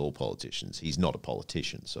works with all politicians. He's not a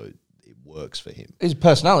politician, so it works for him. His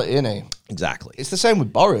personality, isn't he? Exactly. It's the same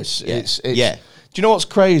with Boris. Yeah. It's yeah. Do you know what's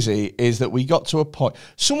crazy is that we got to a point.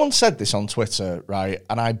 Someone said this on Twitter, right?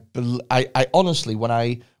 And I honestly, when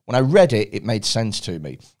I read it, it made sense to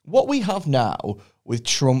me. What we have now with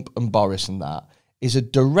Trump and Boris and that is a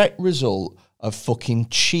direct result of fucking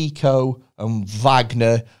Chico and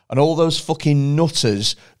Wagner and all those fucking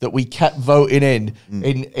nutters that we kept voting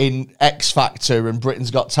in X Factor and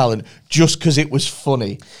Britain's Got Talent just because it was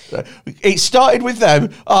funny. It started with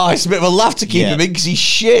them. Oh, it's a bit of a laugh to keep him in because he's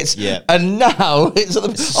shit. Yeah. And now it's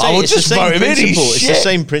we'll just vote him in. He's shit. It's the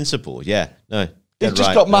same principle. Yeah. No. They've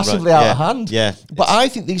just got massively out of hand. Yeah. But I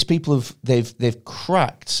think these people they've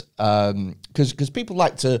cracked because people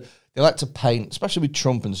like to paint, especially with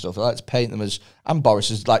Trump and stuff, they like to paint them and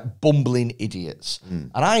Boris as like bumbling idiots.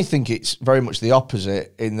 And I think it's very much the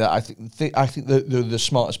opposite in that I think they're the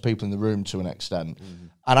smartest people in the room to an extent.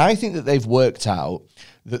 And I think that they've worked out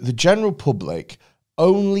that the general public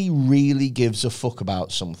only really gives a fuck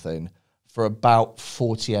about something for about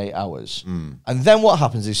 48 hours. And then what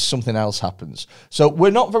happens is something else happens. So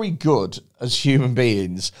we're not very good as human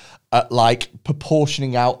beings at like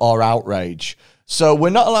proportioning out our outrage. So we're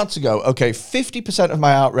not allowed to go, okay, 50% of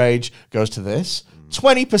my outrage goes to this,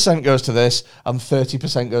 20% goes to this, and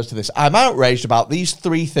 30% goes to this. I'm outraged about these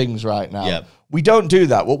three things right now. Yep. We don't do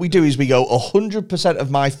that. What we do is we go 100%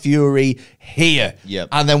 of my fury here. Yep.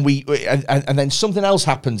 And then and then something else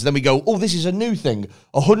happens. Then we go, oh, this is a new thing.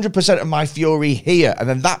 100% of my fury here. And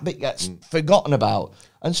then that bit gets forgotten about.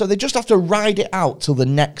 And so they just have to ride it out till the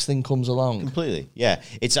next thing comes along. Completely. Yeah.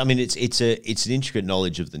 It's an intricate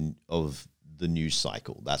knowledge of the news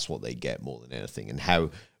cycle. That's what they get more than anything, and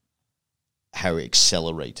how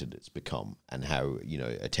accelerated it's become, and how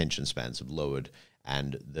attention spans have lowered,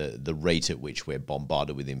 and the rate at which we're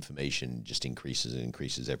bombarded with information just increases and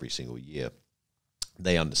increases every single year.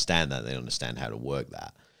 They understand that. They understand how to work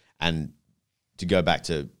that. And to go back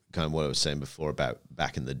to kind of what I was saying before about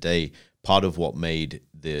back in the day, part of what made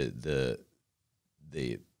the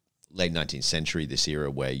late 19th century this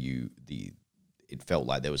era where it felt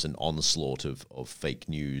like there was an onslaught of fake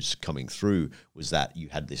news coming through was that you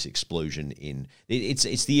had this explosion in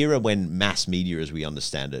it's the era when mass media as we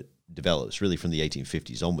understand it develops. Really from the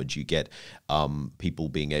 1850s onwards, you get people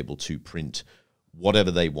being able to print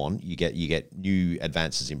whatever they want. You get new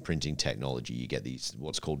advances in printing technology. You get these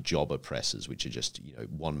what's called jobber presses, which are just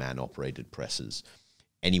one man operated presses.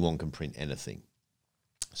 Anyone can print anything.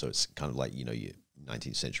 So it's kind of like your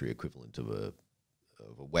 19th century equivalent of a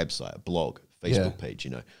website, a blog, Facebook page.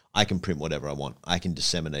 I can print whatever I want. I can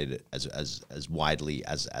disseminate it as widely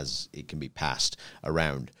as it can be passed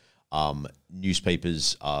around.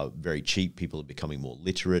 Newspapers are very cheap. People are becoming more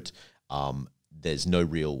literate. There's no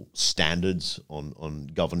real standards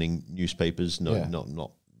on governing newspapers.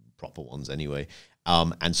 Not proper ones anyway.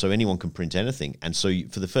 And so anyone can print anything. And so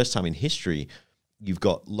for the first time in history, you've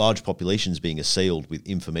got large populations being assailed with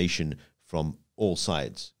information from all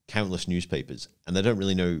sides, countless newspapers, and they don't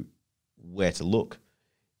really know where to look.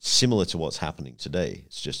 Similar to what's happening today.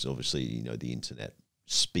 It's just obviously, the internet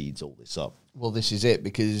speeds all this up. Well, this is it,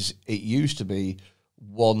 because it used to be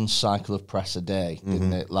one cycle of press a day,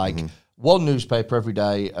 didn't it? Like one newspaper every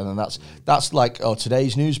day, and then that's like, oh,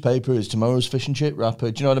 today's newspaper is tomorrow's fish and chip wrapper.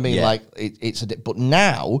 Do you know what I mean? Yeah. Like it's but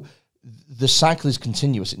now the cycle is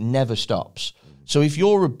continuous. It never stops. So if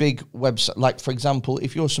you're a big website, like for example,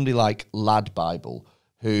 if you're somebody like Lad Bible,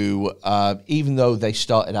 who, even though they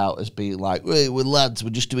started out as being like, hey, we're lads, we're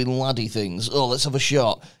just doing laddie things, oh, let's have a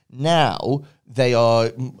shot. Now they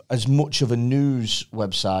are as much of a news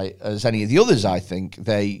website as any of the others, I think.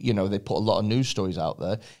 They put a lot of news stories out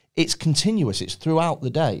there. It's continuous. It's throughout the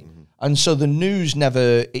day. And so the news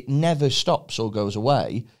never stops or goes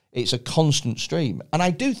away. It's a constant stream. And I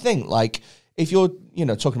do think, like, if you're,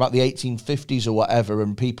 talking about the 1850s or whatever,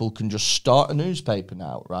 and people can just start a newspaper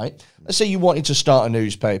now, right? Let's say you wanted to start a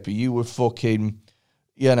newspaper. You were fucking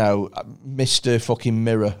Mr. fucking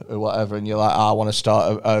Mirror or whatever, and you're like, I want to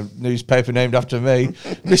start a newspaper named after me,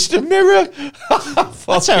 Mr. Mirror.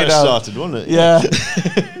 That's how it started, wasn't it? Yeah.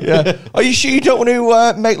 Yeah. Are you sure you don't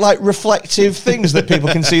want to make like reflective things that people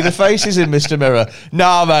can see the faces in, Mr. Mirror?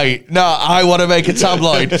 Nah, mate. No, I want to make a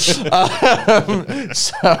tabloid.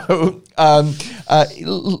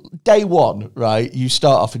 Day one, right? You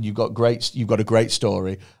start off and you've got a great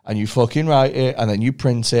story, and you fucking write it, and then you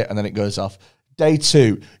print it, and then it goes off. Day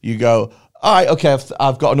two, you go, all right, okay,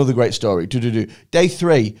 I've got another great story. Day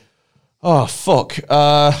three, oh, fuck.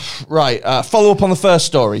 Right, follow up on the first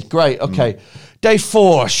story. Great, okay. Day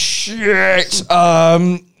four, shit. Just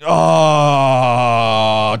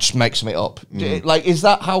make something up. Like, is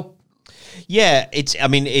that how... Yeah, it's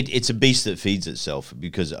a beast that feeds itself,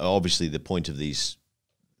 because obviously the point of these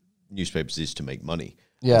newspapers is to make money.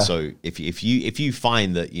 Yeah. And so if you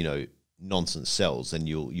find that, nonsense sells, then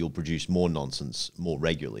you'll produce more nonsense more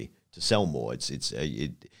regularly to sell more. It's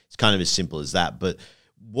kind of as simple as that. But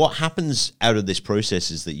what happens out of this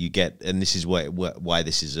process is that you get, and this is why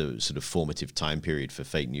this is a sort of formative time period for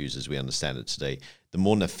fake news as we understand it today, the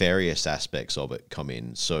more nefarious aspects of it come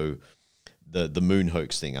in. So the moon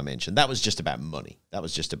hoax thing I mentioned, that was just about money. That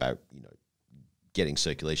was just about getting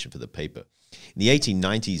circulation for the paper. In the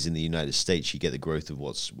 1890s in the United States, you get the growth of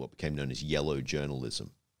what became known as yellow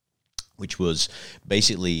journalism, which was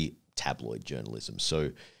basically tabloid journalism.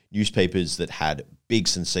 So newspapers that had big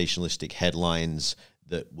sensationalistic headlines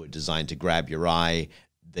that were designed to grab your eye.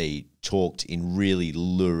 They talked in really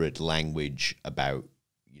lurid language about,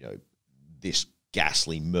 this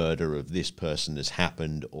ghastly murder of this person has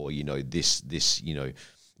happened, or, this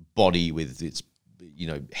body with its,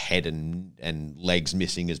 head and legs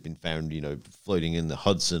missing has been found, floating in the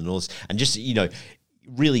Hudson and all this. And just,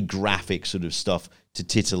 really graphic sort of stuff to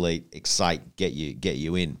titillate, excite, get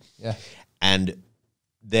you in. Yeah. And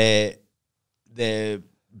they're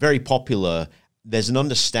very popular. There's an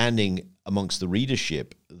understanding amongst the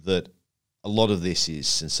readership that a lot of this is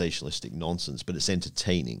sensationalistic nonsense, but it's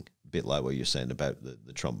entertaining. A bit like what you're saying about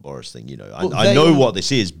the Trump-Boris thing. I know what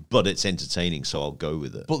this is, but it's entertaining, so I'll go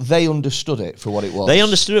with it. But they understood it for what it was. They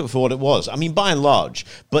understood it for what it was. I mean, by and large.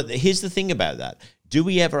 But here's the thing about that. Do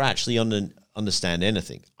we ever actually understand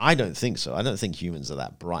anything? I don't think so. I don't think humans are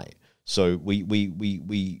that bright. So we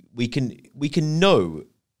can know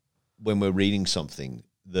when we're reading something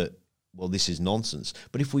that, well, this is nonsense.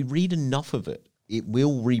 But if we read enough of it, it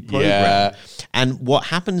will reprogram. Yeah. And what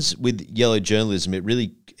happens with yellow journalism,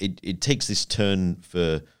 it takes this turn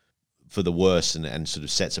for the worse and sort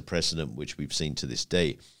of sets a precedent which we've seen to this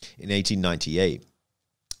day. In 1898,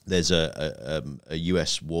 there's a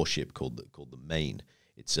U.S. warship called the Maine.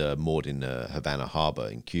 It's moored in Havana Harbor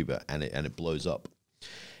in Cuba, and it blows up.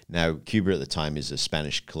 Now, Cuba at the time is a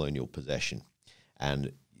Spanish colonial possession,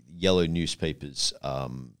 and yellow newspapers,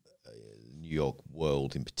 New York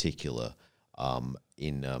World in particular,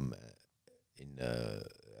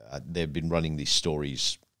 they've been running these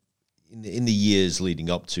stories in the years leading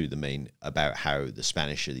up to the Maine about how the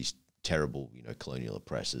Spanish are these terrible, colonial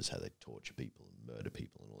oppressors, how they torture people and murder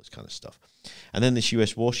people and all this kind of stuff. And then this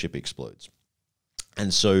U.S. warship explodes.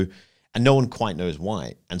 And no one quite knows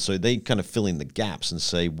why. And so they kind of fill in the gaps and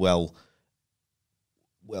say, well,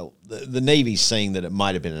 the Navy's saying that it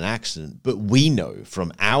might have been an accident, but we know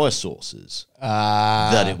from our sources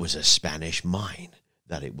that it was a Spanish mine,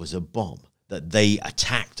 that it was a bomb, that they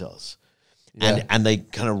attacked us. Yeah. And they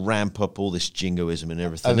kind of ramp up all this jingoism and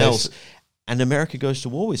everything else. And America goes to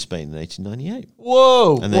war with Spain in 1898.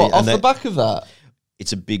 Whoa! Off the back of that?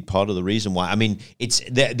 It's a big part of the reason why. I mean,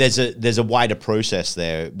 there's a wider process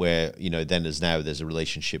there where, then as now there's a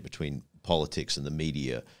relationship between politics and the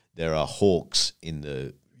media. There are hawks in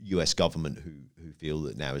the U.S. government who feel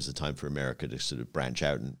that now is the time for America to sort of branch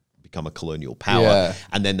out and become a colonial power. Yeah.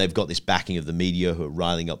 And then they've got this backing of the media who are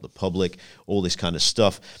riling up the public, all this kind of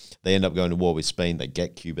stuff. They end up going to war with Spain. They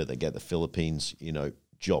get Cuba. They get the Philippines.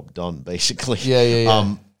 Job done, basically.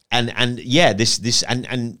 Yeah. There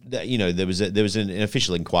was an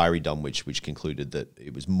official inquiry done which concluded that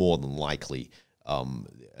it was more than likely an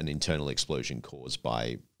internal explosion caused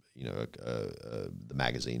by the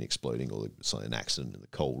magazine exploding or an accident in the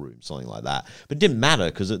coal room, something like that. But it didn't matter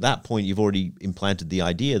because at that point you've already implanted the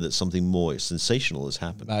idea that something more sensational has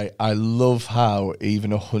happened. I love how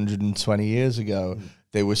even 120 years ago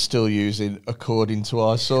they were still using according to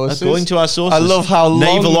our sources. According to our sources. I love how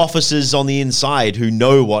naval officers on the inside who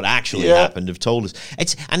know what actually happened have told us.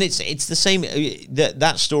 It's the same.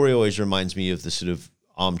 That story always reminds me of the sort of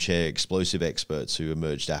armchair explosive experts who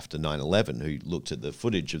emerged after 9/11, who looked at the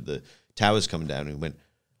footage of the towers coming down and went,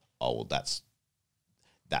 "Oh, well,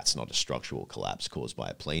 that's not a structural collapse caused by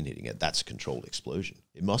a plane hitting it. That's a controlled explosion.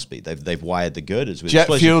 It must be. They've wired the girders with jet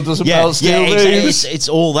explosion. fuel doesn't melt steel beams. It's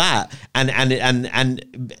all that, and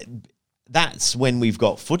that's when we've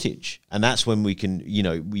got footage, and that's when we can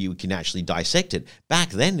we can actually dissect it.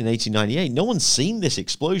 Back then in 1898, no one's seen this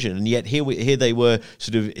explosion, and yet here they were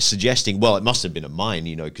sort of suggesting, well, it must have been a mine,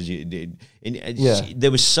 because there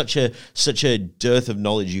was such a dearth of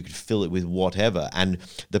knowledge. You could fill it with whatever. And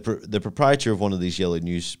the proprietor of one of these yellow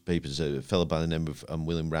newspapers, a fellow by the name of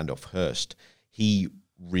William Randolph Hearst, he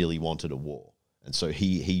really wanted a war, and so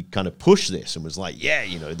he kind of pushed this and was like, yeah,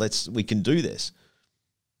 we can do this.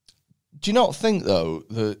 Do you not think, though,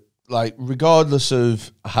 that, like, regardless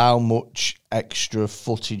of how much extra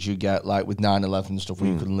footage you get, like with 9/11 and stuff,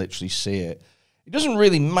 where you can literally see it, it doesn't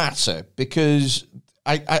really matter, because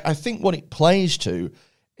I think what it plays to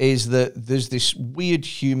is that there's this weird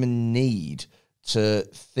human need to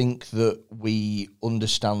think that we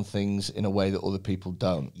understand things in a way that other people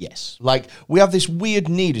don't. Yes. Like, we have this weird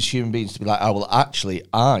need as human beings to be like, oh, well, actually,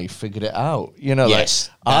 I figured it out. Yes.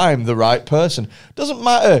 Like, I'm the right person. Doesn't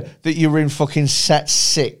matter that you were in fucking set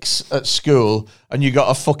 6 at school and you got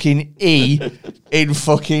a fucking E in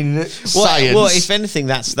fucking science. Well, if anything,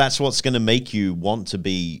 that's what's going to make you want to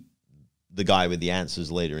be the guy with the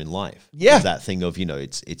answers later in life. Yeah. It's that thing of, They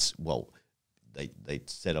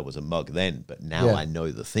said I was a mug then, but now I know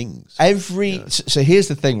the things. So here's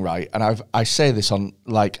the thing, right? And I say this on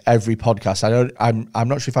like every podcast. I'm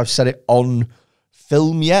not sure if I've said it on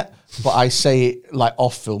film yet, but I say it like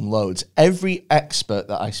off film loads. Every expert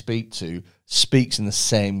that I speak to speaks in the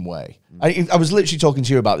same way. I was literally talking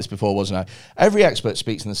to you about this before, wasn't I? Every expert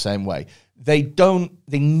speaks in the same way. They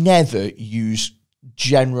never use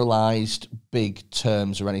generalized big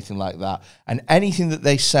terms or anything like that, and anything that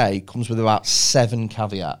they say comes with about 7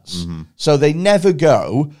 caveats. So they never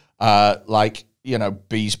go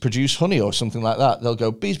bees produce honey or something like that. They'll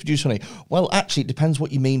go, bees produce honey. Well, actually, it depends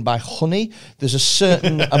what you mean by honey. There's a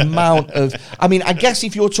certain amount of, I guess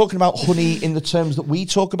if you're talking about honey in the terms that we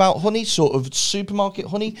talk about honey, sort of supermarket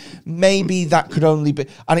honey, maybe that could only be,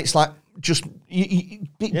 and it's like, just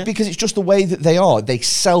because it's just the way that they are. They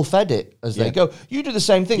self-edit as they go. You do the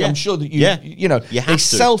same thing. I'm sure that they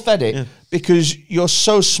self-edit because you're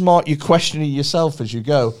so smart. You're questioning yourself as you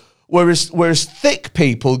go. Whereas thick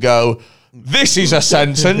people go, this is a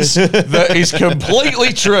sentence that is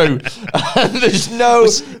completely true. And there's no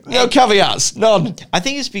caveats, none. I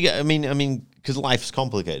think it's because because life's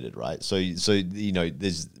complicated, right? So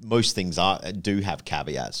there's most things do have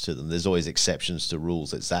caveats to them. There's always exceptions to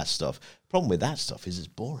rules. It's that stuff. Problem with that stuff is it's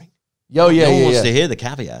boring. No one wants to hear the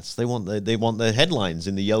caveats. They want the headlines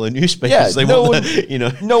in the yellow newspapers. No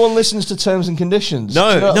one listens to terms and conditions.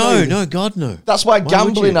 No, God no. That's why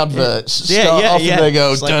gambling adverts start off and they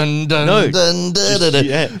go dun dun dun dun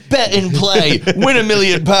dun. Bet in play, win £1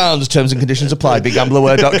 million. Terms and conditions apply.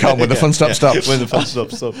 BigGamblerWare.com with the fun stop. When the fun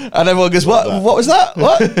stop. And everyone goes, what was that?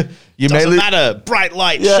 What? Doesn't matter. Bright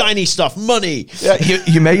light, shiny stuff, money. Yeah,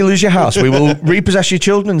 you may lose your house. We will repossess your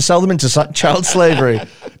children and sell them into child slavery.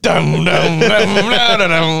 Man.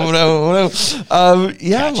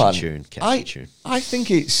 I think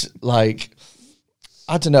it's like,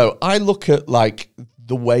 I don't know. I look at like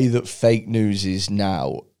the way that fake news is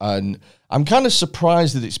now, and I'm kind of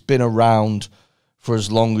surprised that it's been around for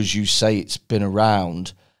as long as you say it's been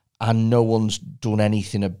around, and no one's done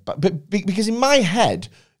anything about. But because in my head,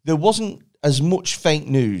 there wasn't as much fake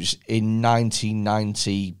news in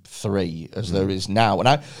 1993 as there is now,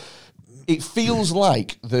 and it feels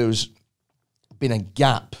like there's been a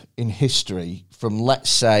gap in history from, let's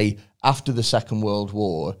say, after the Second World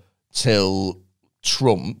War till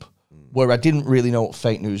Trump, where I didn't really know what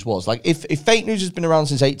fake news was. Like, if fake news has been around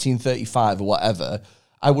since 1835 or whatever,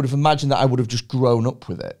 I would have imagined that I would have just grown up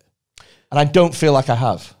with it. And I don't feel like I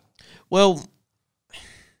have. Well,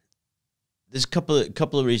 there's a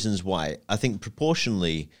couple of reasons why. I think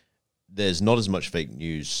proportionally, there's not as much fake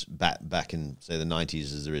news back in, say, the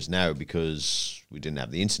 90s as there is now, because we didn't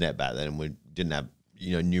have the internet back then, and we didn't have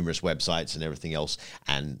numerous websites and everything else,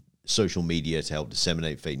 and social media to help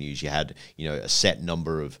disseminate fake news. You had a set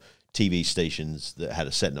number of TV stations that had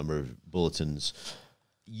a set number of bulletins.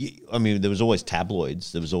 There was always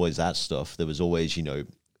tabloids. There was always that stuff. There was always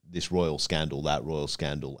this royal scandal, that royal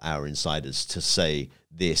scandal, our insiders to say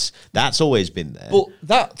this. That's always been there. But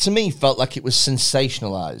that, to me, felt like it was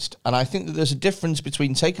sensationalized. And I think that there's a difference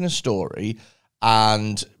between taking a story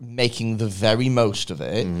and making the very most of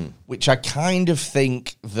it, which I kind of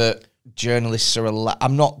think that journalists are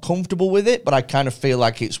I'm not comfortable with it, but I kind of feel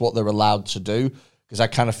like it's what they're allowed to do, because I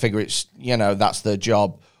kind of figure it's, that's their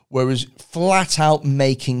job. Whereas flat out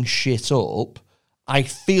making shit up, I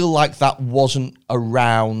feel like that wasn't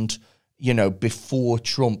around, before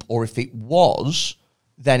Trump, or if it was,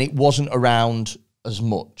 then it wasn't around as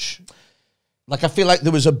much. Like, I feel like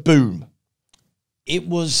there was a boom. It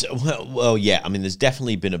was, well, yeah. I mean, there's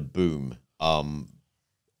definitely been a boom.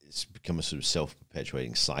 It's become a sort of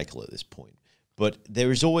self-perpetuating cycle at this point. But there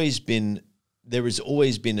has always been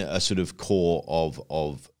a sort of core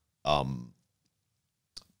of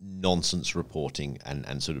nonsense reporting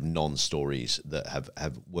and sort of non-stories that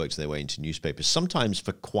have worked their way into newspapers, sometimes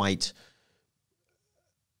for quite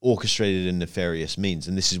orchestrated and nefarious means.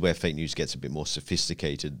 And this is where fake news gets a bit more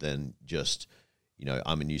sophisticated than just,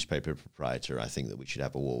 I'm a newspaper proprietor, I think that we should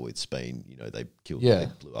have a war with Spain. They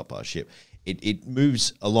blew up our ship. It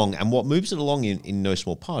moves along, and what moves it along in no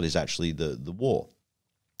small part is actually the war.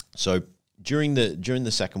 So during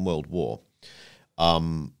the Second World War,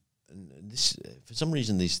 this, for some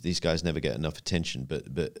reason these guys never get enough attention,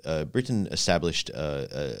 but Britain established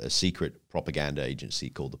a secret propaganda agency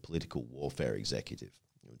called the Political Warfare Executive,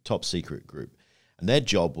 top secret group, and their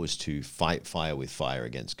job was to fight fire with fire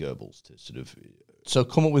against Goebbels, to sort of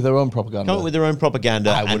come up with their own propaganda.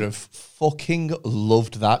 I would have fucking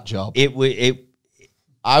loved that job.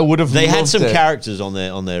 I would have. They had some it. characters on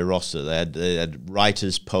their roster. They had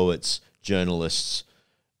writers, poets, journalists,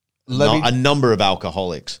 a number of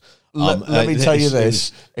alcoholics. Let me tell you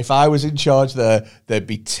this: if I was in charge there, there'd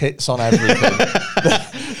be tits on everything.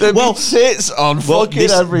 There'd be tits on fucking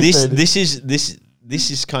everything.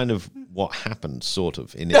 This is kind of what happened, sort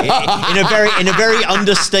of, in a very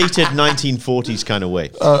understated 1940s kind of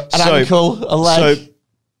way. Ankle, a leg.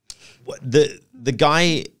 So the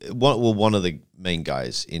guy, one of the main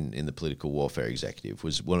guys in the Political Warfare Executive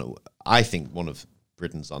was one of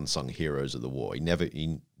Britain's unsung heroes of the war.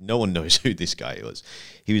 No one knows who this guy was.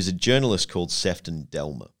 He was a journalist called Sefton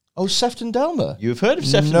Delmer. Oh, Sefton Delmer. You've heard of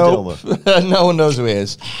Sefton Delmer? No one knows who he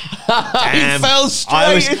is. Damn, he fell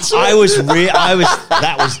straight into it.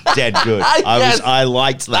 That was dead good. I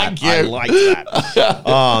liked that. Thank you. I liked that.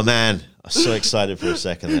 Oh man, I was so excited for a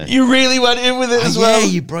second there. You really went in with it as well. Yeah,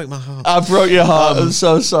 you broke my heart. I broke your heart. I'm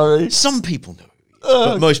so sorry. Some people know who he is,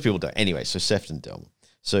 but most people don't. Anyway, so Sefton Delmer.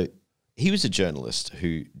 So he was a journalist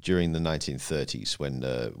who, during the 1930s,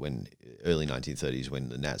 early 1930s, when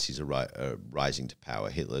the Nazis are rising to power,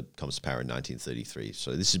 Hitler comes to power in 1933.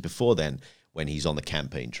 So this is before then, when he's on the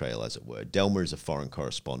campaign trail, as it were. Delmer is a foreign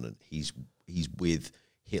correspondent. He's with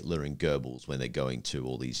Hitler and Goebbels when they're going to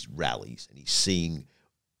all these rallies, and he's seeing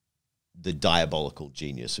the diabolical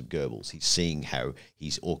genius of Goebbels. He's seeing how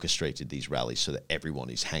he's orchestrated these rallies so that everyone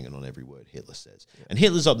is hanging on every word Hitler says. Yeah. And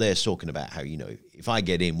Hitler's up there talking about how, if I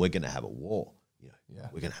get in, we're going to have a war.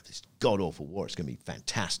 We're going to have this god-awful war. It's going to be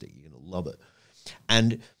fantastic. You're going to love it.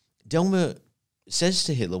 And Delmer says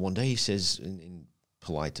to Hitler one day, he says in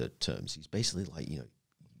politer terms, he's basically like,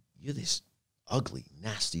 you're this ugly,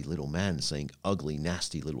 nasty little man saying ugly,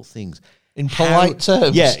 nasty little things. In polite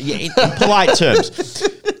terms? Yeah, in polite terms.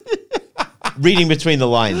 Reading between the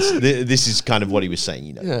lines, this is kind of what he was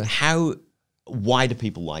saying. Why do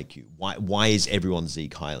people like you? Why is everyone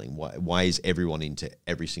Sieg Heiling? Why is everyone into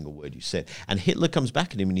every single word you said? And Hitler comes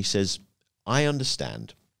back at him and he says, I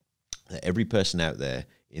understand that every person out there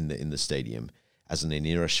in the stadium has an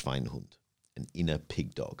innerer Schweinhund, an inner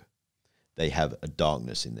pig dog. They have a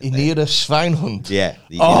darkness in them. Innerer Schweinhund? Yeah,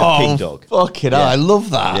 the inner pig dog. Fucking hell, I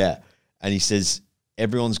love that. Yeah. And he says,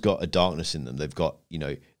 everyone's got a darkness in them. They've got,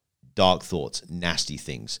 dark thoughts, nasty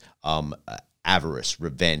things, avarice,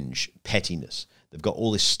 revenge, pettiness. They've got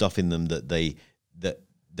all this stuff in them that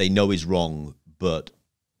they know is wrong, but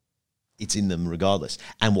it's in them regardless.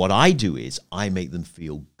 And what I do is I make them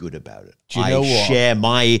feel good about it. Do you know what? Share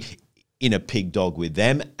my inner pig dog with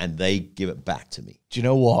them, and they give it back to me. Do you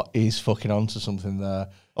know what? He's fucking onto something there.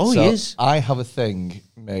 Oh, he is. I have a thing,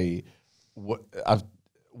 mate.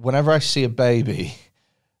 Whenever I see a baby,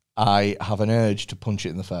 I have an urge to punch it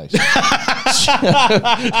in the face.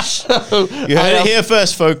 So you heard it here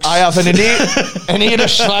first, folks. I have an inner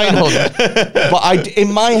Schweinhund, but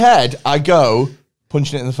in my head, I go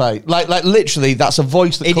punching it in the face. Like literally, that's a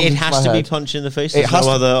voice that comes into my head. It has to be punched in the face. There's no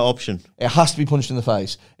other option. It has to be punched in the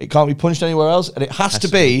face. It can't be punched anywhere else, and it has to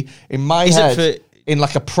be in my head in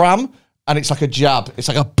like a pram, and it's like a jab. It's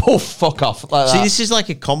like a poof, fuck off. Like that. This is like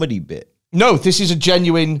a comedy bit. No, this is a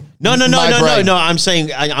genuine. No. I'm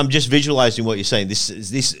saying I'm just visualizing what you're saying.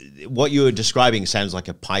 This what you're describing sounds like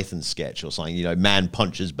a Python sketch or something. Man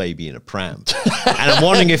punches baby in a pram, and I'm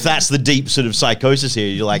wondering if that's the deep sort of psychosis here.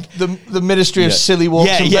 You're like the Ministry of Silly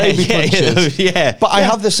Walks and Baby Punches. Yeah. But I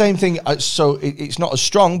have the same thing. So it's not as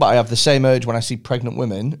strong, but I have the same urge when I see pregnant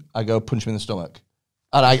women. I go punch them in the stomach,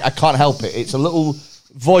 and I can't help it. It's a little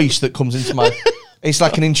voice that comes into my. It's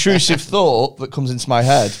like an intrusive thought that comes into my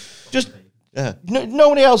head. Just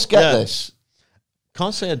nobody else get this.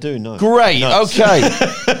 Can't say I do. No. Great. No. Okay.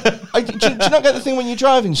 Do you not get the thing when you're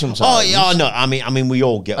driving sometimes? Oh yeah, no. I mean, we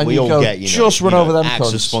all get. And We you all go, get. just run over them acts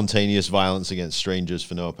cunts. of spontaneous violence against strangers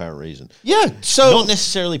for no apparent reason. Yeah. So Not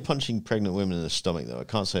necessarily punching pregnant women in the stomach, though. I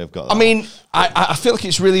can't say I've got that. I mean, I feel like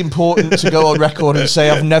it's really important to go on record and say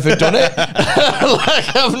I've never done it.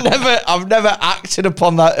 Like I've never acted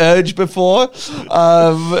upon that urge before.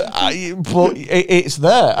 But it's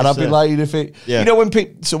there, and I'd be lying if it. Yeah. You know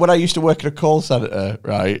when I used to work at a call center,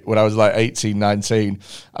 right? When I was like 18, 19,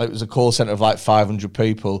 and it was a call center of like 500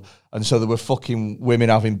 people. And so there were fucking women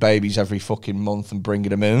having babies every fucking month and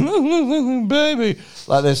bringing them in, baby,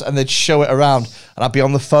 like this. And they'd show it around. And I'd be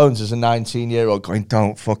on the phones as a 19-year-old going,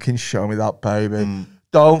 don't fucking show me that baby.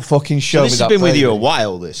 Don't fucking show me that baby. This has been with you a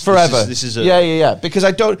while, this. Forever. This is yeah. Because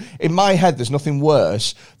I don't, in my head, there's nothing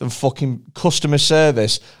worse than fucking customer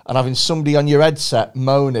service and having somebody on your headset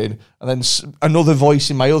moaning and then another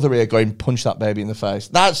voice in my other ear going, punch that baby in the face.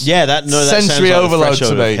 That's sensory overload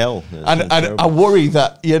to me. Hell. And I worry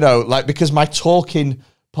that, like, because my talking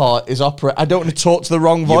part is opera, I don't want to talk to the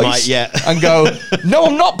wrong voice and go, no,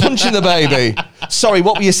 I'm not punching the baby. Sorry,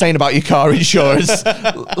 what were you saying about your car insurance?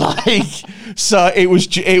 So it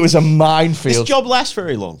was a minefield. This job lasts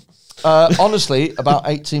very long. Honestly, about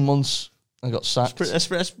 18 months, I got sacked.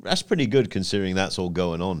 That's pretty good considering that's all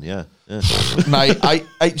going on. Yeah. Mate,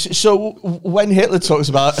 so when Hitler talks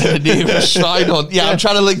about Schweinhund, I'm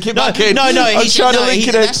trying to link it back in.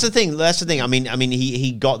 That's the thing. That's the thing. I mean,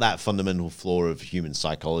 he got that fundamental flaw of human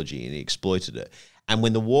psychology and he exploited it. And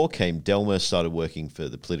when the war came, Delmer started working for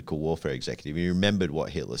the political warfare executive. He remembered what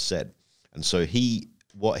Hitler said, and so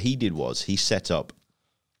what he did was he set up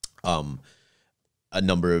a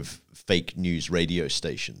number of fake news radio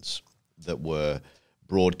stations that were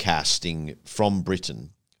broadcasting from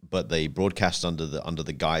Britain, but they broadcast under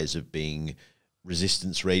the guise of being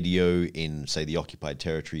resistance radio in, say, the occupied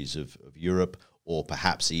territories of Europe, or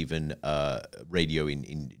perhaps even radio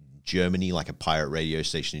in Germany, like a pirate radio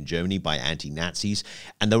station in Germany by anti-Nazis,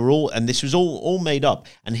 and this was all made up.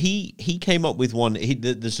 And he came up with one.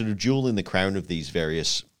 The sort of jewel in the crown of these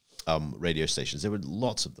various radio stations. There were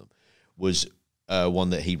lots of them. Was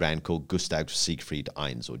one that he ran called Gustav Siegfried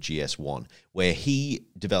I, or GS1, where he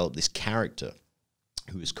developed this character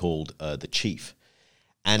who is called the Chief.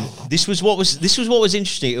 And this was what was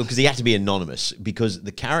interesting, because he had to be anonymous, because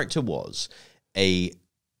the character was a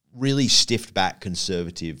really stiff-backed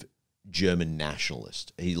conservative German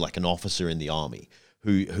nationalist. He's like an officer in the army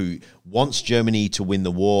who wants Germany to win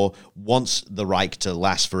the war, wants the Reich to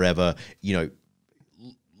last forever,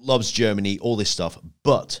 loves Germany, all this stuff.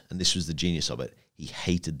 But, and this was the genius of it, he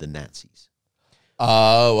hated the Nazis.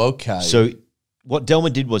 Oh, okay. So what Delmer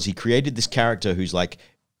did was he created this character who's like,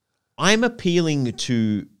 I'm appealing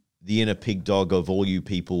to the inner pig dog of all you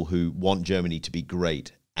people who want Germany to be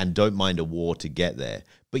great and don't mind a war to get there.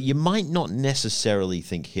 But you might not necessarily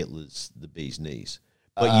think Hitler's the bee's knees.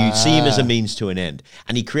 But you see him as a means to an end.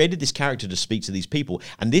 And he created this character to speak to these people.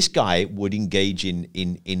 And this guy would engage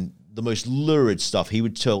in the most lurid stuff. He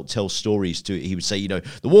would tell stories he would say,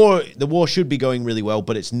 the war should be going really well,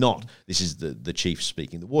 but it's not. This is the chief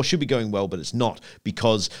speaking. The war should be going well, but it's not,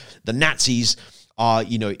 because the Nazis are,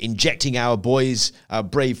 injecting our boys, our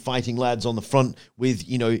brave fighting lads on the front with,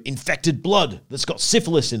 infected blood that's got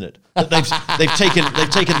syphilis in it. That they've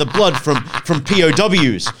taken the blood from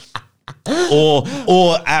POWs. Or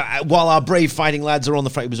while our brave fighting lads are on the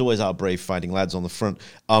front, it was always our brave fighting lads on the front,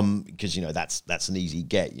 because that's an easy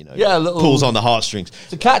get, pulls on the heartstrings.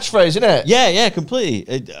 It's a catchphrase, isn't it? Yeah,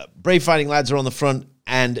 completely. Brave fighting lads are on the front,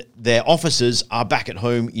 and their officers are back at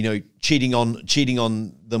home, cheating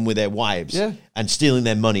on them with their wives, and stealing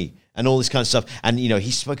their money and all this kind of stuff. And,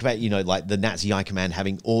 he spoke about, like the Nazi High Command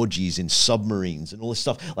having orgies in submarines and all this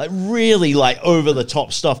stuff, like really like over the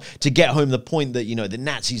top stuff to get home the point that, the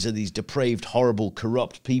Nazis are these depraved, horrible,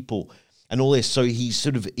 corrupt people and all this. So he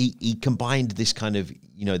sort of, he combined this kind of,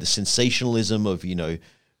 the sensationalism of,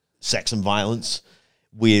 sex and violence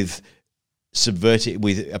with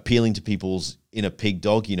appealing to people's inner pig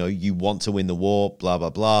dog, you want to win the war, blah, blah,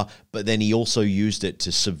 blah. But then he also used it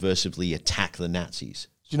to subversively attack the Nazis.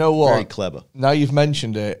 Do you know what? Very clever. Now you've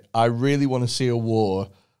mentioned it, I really want to see a war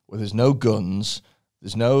where there's no guns,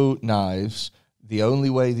 there's no knives. The only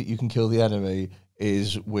way that you can kill the enemy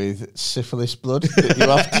is with syphilis blood. You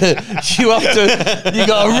got to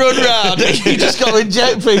run around and you just got to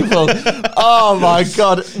inject people. Oh my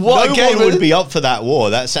God. No one would be up for that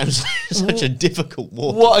war. That sounds like such a difficult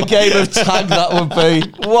war. What a game of tag that would be.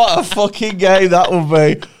 What a fucking game that would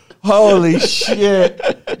be. Holy shit.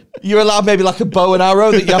 You're allowed maybe like a bow and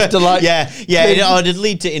arrow that you have to like... It'd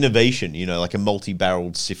lead to innovation, like a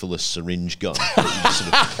multi-barreled syphilis syringe gun that you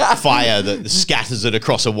sort of fire that scatters it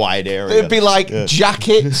across a wide area. It'd be like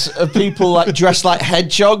jackets of people like dressed like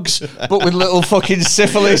hedgehogs, but with little fucking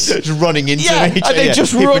syphilis. Just running into each and other. they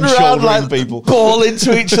just run around like people. Ball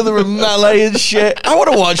into each other and melee and shit. I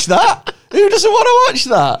want to watch that. Who doesn't want to watch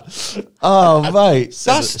that? Oh, mate.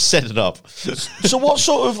 Set it up. So what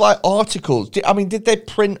sort of like articles? Did they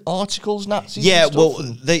print articles, Nazis? Yeah,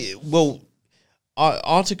 and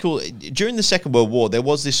article during the Second World War, there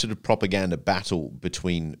was this sort of propaganda battle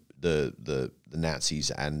between the Nazis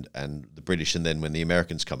and the British, and then when the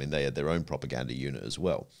Americans come in, they had their own propaganda unit as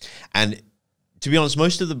well. And to be honest,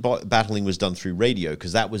 most of the battling was done through radio,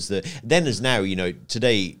 because that was then as now,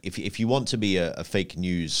 today, if you want to be a fake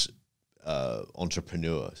news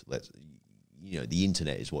entrepreneur, the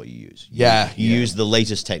internet is what you use. You use the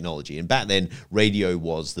latest technology, and back then radio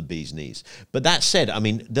was the bee's knees. But that said,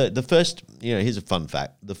 the first, here's a fun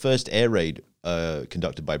fact: the first air raid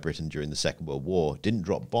conducted by Britain during the Second World War didn't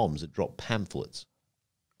drop bombs; it dropped pamphlets.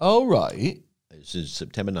 Oh, right. This is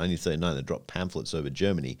September 1939. They dropped pamphlets over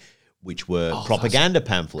Germany, which were propaganda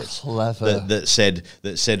pamphlets. Clever. That said,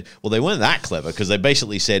 well, they weren't that clever, because they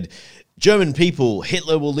basically said, German people,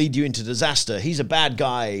 Hitler will lead you into disaster. He's a bad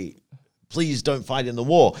guy. Please don't fight in the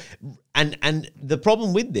war. And the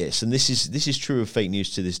problem with this, and this is true of fake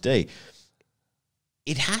news to this day,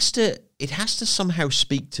 it has to somehow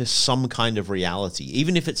speak to some kind of reality,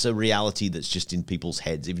 even if it's a reality that's just in people's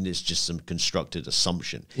heads, even if it's just some constructed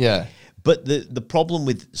assumption. Yeah. But the problem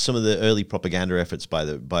with some of the early propaganda efforts by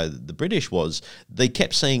the British was they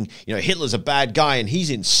kept saying, Hitler's a bad guy and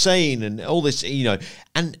he's insane and all this,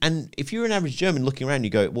 and if you're an average German looking around,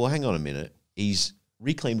 you go, well, hang on a minute, he's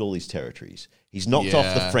reclaimed all these territories, he's knocked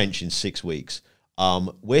off the French in 6 weeks,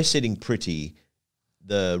 we're sitting pretty,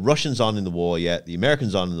 the Russians aren't in the war yet, the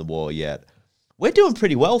Americans aren't in the war yet, we're doing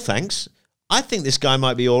pretty well, thanks. I think this guy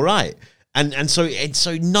might be all right. And so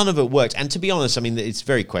none of it worked. And to be honest, it's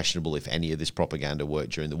very questionable if any of this propaganda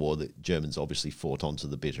worked during the war. The Germans obviously fought on to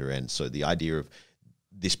the bitter end. So the idea of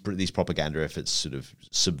these propaganda efforts sort of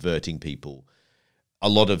subverting people, a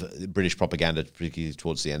lot of British propaganda, particularly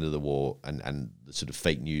towards the end of the war, and the sort of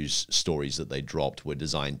fake news stories that they dropped were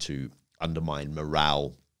designed to undermine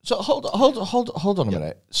morale. So hold on a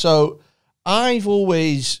minute. So I've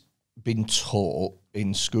always been taught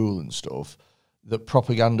in school and stuff that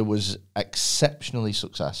propaganda was exceptionally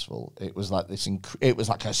successful. It was like this. It was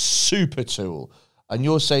like a super tool, and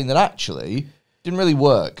you're saying that actually didn't really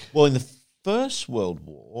work. Well, in the First World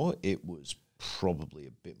War, it was probably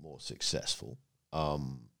a bit more successful. Are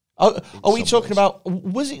we talking about?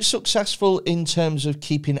 Was it successful in terms of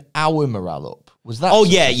keeping our morale up? Was that? Oh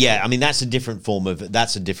yeah. That's a different form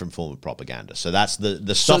of propaganda. So that's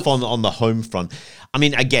the stuff on the home front.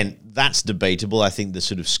 Again, that's debatable. I think the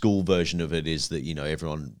sort of school version of it is that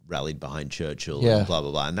everyone rallied behind Churchill and blah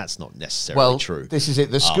blah blah, and that's not necessarily true. This is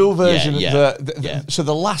it. The school version. So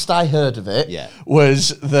the last I heard of it was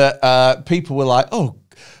that people were like, "Oh,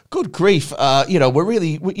 good grief! We're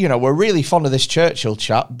really fond of this Churchill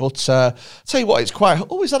chap, but tell you what, it's quite.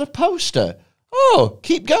 Oh, is that a poster? Oh,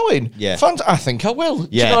 keep going. Yeah. I think I will. Do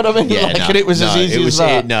you know what I mean? Yeah, and it was as easy as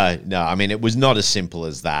that. It was not as simple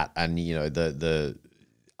as that. And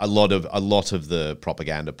a lot of the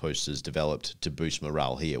propaganda posters developed to boost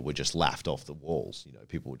morale here were just laughed off the walls.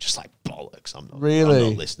 People were just like, bollocks. I'm not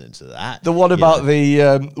listening to that. The one about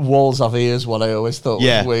the walls have ears one I always thought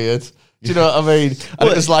was weird. Do you know what I mean? And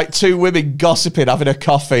it was like two women gossiping, having a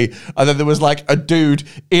coffee, and then there was like a dude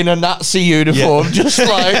in a Nazi uniform, just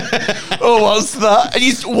like, oh, what's that? And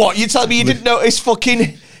you tell me you didn't notice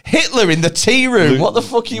fucking Hitler in the tea room? What the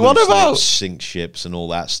fuck are you on about? Sink ships and all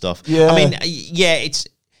that stuff. Yeah.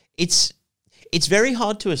 It's very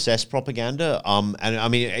hard to assess propaganda.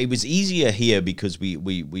 It was easier here because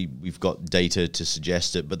we've got data to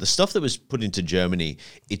suggest it. But the stuff that was put into Germany,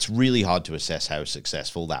 it's really hard to assess how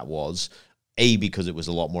successful that was. A, because it was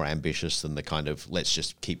a lot more ambitious than the kind of let's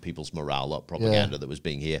just keep people's morale up propaganda that was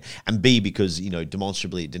being here. And B, because,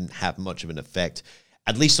 demonstrably it didn't have much of an effect,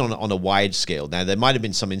 at least on a wide scale. Now, there might have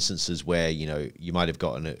been some instances where, you might have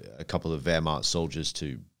gotten a couple of Wehrmacht soldiers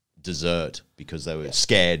to desert because they were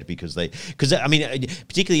scared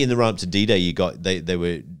particularly in the run up to D-Day, they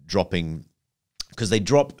were dropping, because they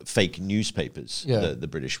drop fake newspapers, the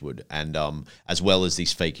British would, and as well as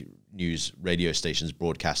these fake news radio stations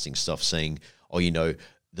broadcasting stuff saying,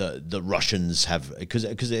 the Russians have, because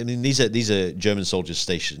I mean these are German soldiers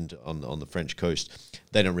stationed on the French coast.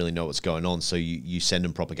 They don't really know what's going on, so you send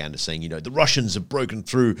them propaganda saying, the Russians have broken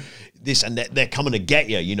through this and they're coming to get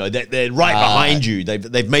you. They're right behind you.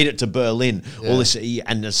 They've made it to Berlin. All this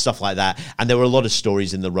and stuff like that. And there were a lot of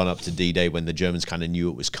stories in the run up to D-Day when the Germans kind of knew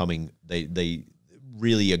it was coming. They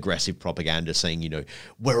really aggressive propaganda saying,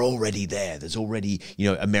 we're already there. There's already,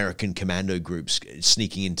 American commando groups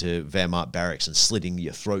sneaking into Wehrmacht barracks and slitting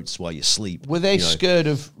your throats while you sleep. Were they scared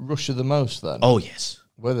of Russia the most then? Oh, yes.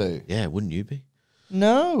 Were they? Yeah, wouldn't you be?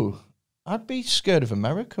 No. I'd be scared of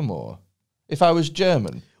America more if I was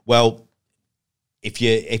German. Well, if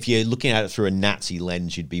you're looking at it through a Nazi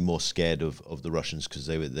lens, you'd be more scared of the Russians because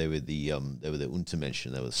they were the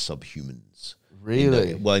Untermenschen, they were the subhumans.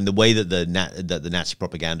 Really? In the way that the Nazi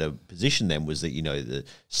propaganda positioned them was that the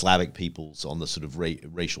Slavic peoples on the sort of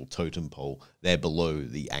racial totem pole, they're below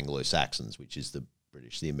the Anglo-Saxons, which is the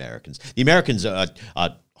British, the Americans. The Americans are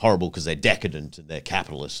horrible because they're decadent and they're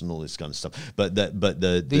capitalists and all this kind of stuff. But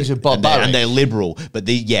these are barbarians and they're liberal. But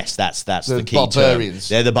that's the key barbarians.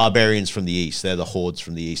 Term. They're the barbarians from the east. They're the hordes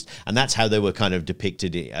from the east, and that's how they were kind of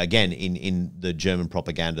depicted again in the German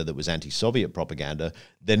propaganda that was anti-Soviet propaganda.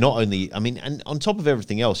 They're not only, and on top of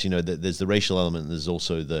everything else, there's the racial element. And there's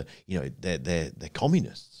also they're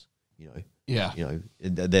communists. Yeah.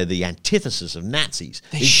 They're the antithesis of Nazis.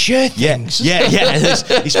 They share things. Yeah.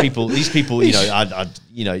 These people, fucking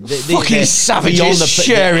savages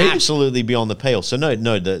sharing. Absolutely beyond the pale. So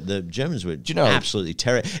the Germans were absolutely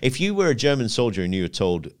terrible. If you were a German soldier and you were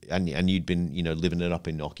told, and you'd been, living it up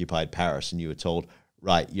in occupied Paris, and you were told,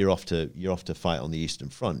 right, you're off to fight on the Eastern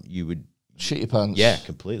Front, you would shit your pants. Yeah,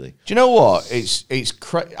 completely. Do you know what? I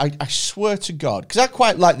swear to God, because I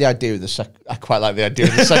quite like the idea of the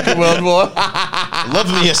Second World War. Love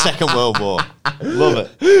me a Second World War. Love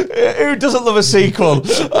it. Who doesn't love a sequel?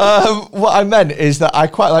 What I meant is that I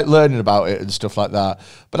quite like learning about it and stuff like that.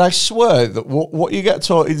 But I swear that what you get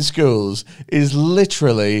taught in schools is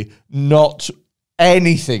literally not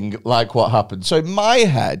anything like what happened. So in my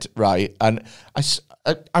head, right, and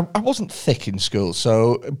I wasn't thick in school,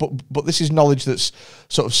 so but this is knowledge that's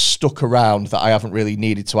sort of stuck around that I haven't really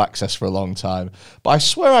needed to access for a long time. But I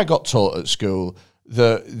swear I got taught at school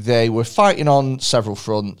that they were fighting on several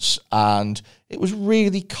fronts and it was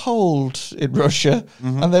really cold in Russia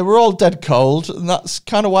and they were all dead cold, and that's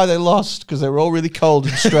kind of why they lost, because they were all really cold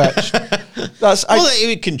and stretched.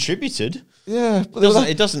 It contributed. Yeah, but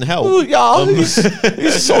it doesn't help. Oh, yeah,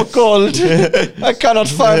 it's so cold. I cannot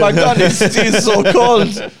fire my gun. It's so cold.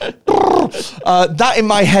 That in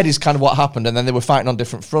my head is kind of what happened, and then they were fighting on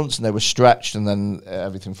different fronts, and they were stretched, and then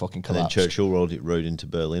everything fucking collapsed. And then Churchill rode into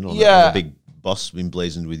Berlin on a big bus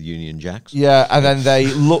emblazoned with Union Jacks. Yeah, and then they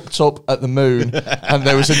looked up at the moon, and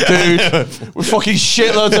there was a dude with fucking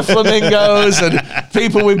shitloads of flamingos and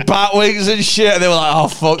people with bat wings and shit, and they were like, oh,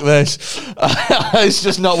 fuck this. It's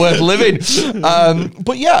just not worth living.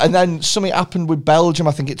 But yeah, and then something happened with Belgium.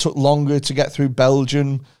 I think it took longer to get through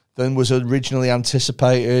Belgium than was originally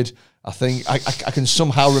anticipated. I think I can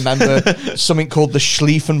somehow remember something called the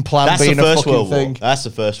Schlieffen Plan being a fucking thing. That's the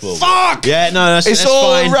First World War. Fuck! Yeah, no, that's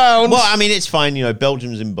all fine. around. Well, I mean, it's fine.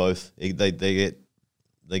 Belgium's in both. They get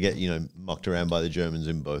mucked around by the Germans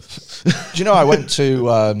in both. Do you know, I went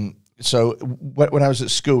to so when I was at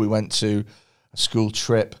school, we went to a school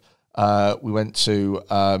trip. We went to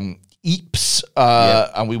Ypres,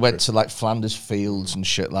 and we went to like Flanders Fields and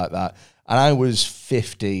shit like that. And I was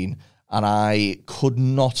 15. And I could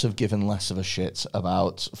not have given less of a shit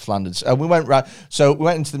about Flanders. And we went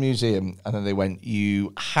into the museum, and then they went,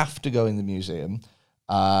 you have to go in the museum,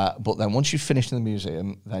 but then once you've finished in the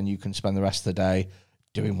museum, then you can spend the rest of the day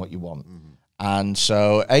doing what you want. Mm-hmm. And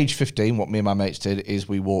so age 15, what me and my mates did is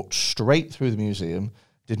we walked straight through the museum,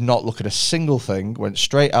 did not look at a single thing, went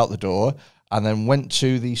straight out the door, and then went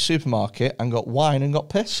to the supermarket and got wine and got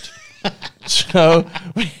pissed. So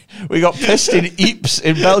we got pissed in Ypres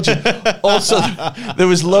in Belgium. Also, there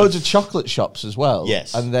was loads of chocolate shops as well.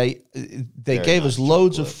 Yes. And they gave us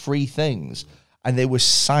loads of free things, and they were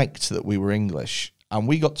psyched that we were English. And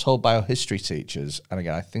we got told by our history teachers, and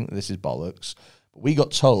again, I think this is bollocks, but we got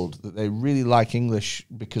told that they really like English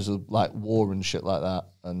because of like war and shit like that,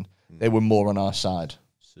 and they were more on our side.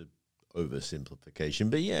 It's an oversimplification,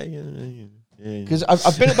 but yeah. Because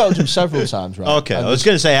I've been to Belgium several times, right? Okay, I was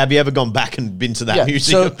going to say, have you ever gone back and been to that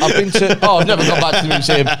museum? So I've been to. I've never gone back to the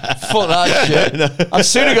museum. Fuck that shit. No. I'd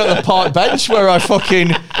sooner go to the park bench where I fucking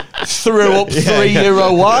threw up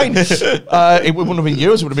 €3 wine. It wouldn't have been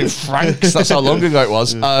euros; it would have been francs. That's how long ago it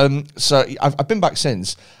was. So I've been back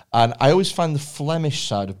since, and I always find the Flemish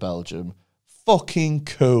side of Belgium fucking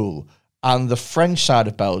cool. and the French side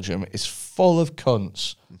of Belgium is full of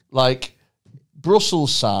cunts. Like,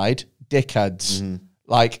 Brussels side, dickheads.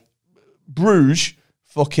 Like, Bruges,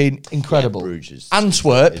 fucking incredible. Bruges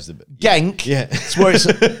Antwerp, Genk. Yeah. It's where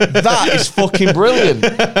that is fucking brilliant.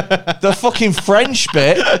 The fucking French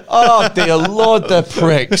bit, oh dear Lord, they're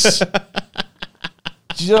pricks.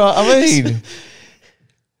 Do you know what I mean?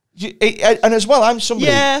 And as well, I'm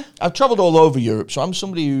somebody, I've travelled all over Europe, so I'm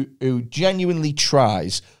somebody who genuinely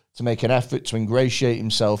tries to make an effort to ingratiate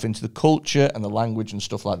himself into the culture and the language and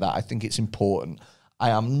stuff like that. I think it's important. I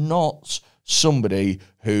am not somebody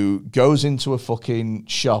who goes into a fucking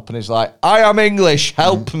shop and is like, I am English,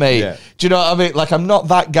 help me. Yeah. Do you know what I mean? Like, I'm not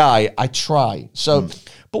that guy. I try. So,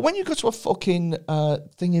 but when you go to a fucking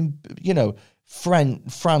thing in, you know,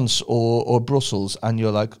 France or Brussels, and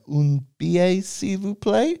you're like, un billet, s'il vous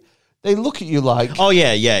plaît? They look at you like... Oh,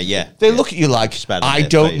 yeah. They look at you like, I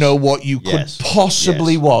don't know what you could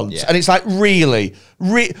possibly want. Yeah. And it's like, really?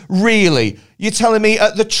 Really? You're telling me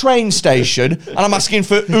at the train station, and I'm asking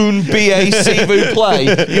for un billet, s'il vous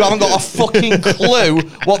plaît? You haven't got a fucking clue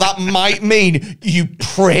what that might mean, you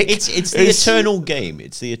prick. It's the eternal game.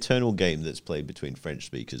 It's the eternal game that's played between French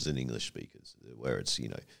speakers and English speakers, where it's, you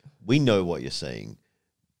know, we know what you're saying.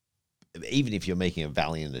 Even if you're making a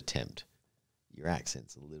valiant attempt, your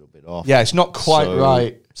accent's a little bit off. Yeah, it's not quite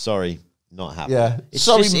right. Sorry, not happening. Yeah, it's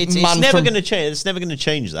never going to change. It's never going to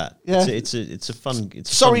change that. Yeah, it's a fun.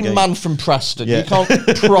 It's sorry, a fun man from Preston. Yeah. You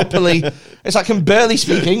can't properly. It's like I can barely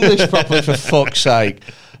speak English properly, for fuck's sake.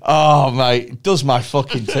 Oh mate, it does my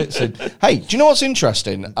fucking tits in. Hey, do you know what's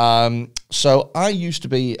interesting? So I used to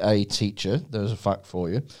be a teacher. There's a fact for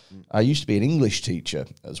you. I used to be an English teacher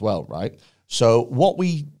as well, right? So what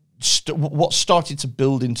what started to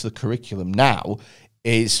build into the curriculum now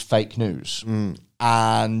is fake news.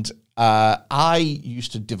 And I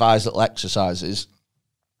used to devise little exercises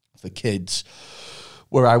for kids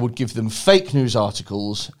where I would give them fake news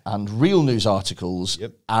articles and real news articles,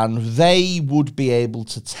 and they would be able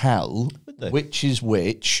to tell which is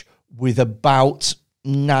which with about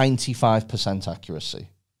 95% accuracy.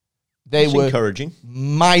 They That's were encouraging.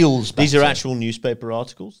 Miles better. These are actual newspaper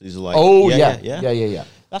articles. These are like yeah.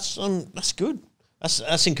 That's good.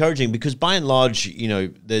 That's encouraging, because by and large, you know,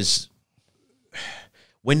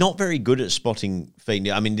 we're not very good at spotting fake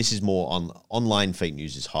news. I mean, this is more on online fake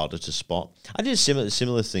news is harder to spot. I did a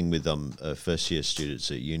similar thing with first year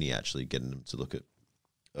students at uni, actually getting them to look at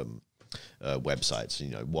websites. You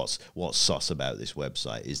know, what's sus about this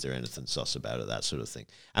website? Is there anything sus about it? That sort of thing.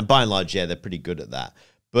 And by and large, yeah, they're pretty good at that.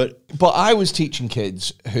 But I was teaching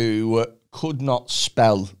kids who could not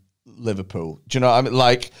spell Liverpool. Do you know what I mean?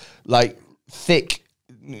 Like thick,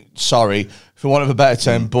 sorry, for want of a better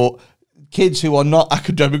term, but kids who are not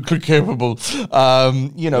academically capable,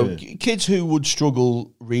 kids who would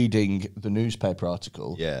struggle reading the newspaper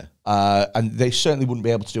article. Yeah. And they certainly wouldn't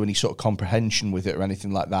be able to do any sort of comprehension with it or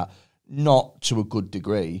anything like that. Not to a good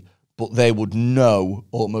degree, but they would know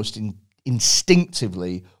almost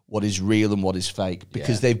instinctively what is real and what is fake,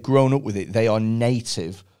 because they've grown up with it. They are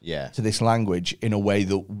native to this language in a way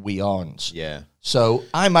that we aren't. Yeah. So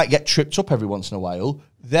I might get tripped up every once in a while.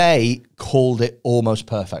 They called it almost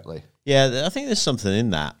perfectly. Yeah, I think there's something in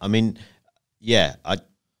that. I mean, yeah,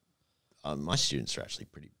 my students are actually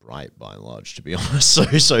pretty bright by and large, to be honest.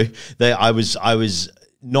 So I was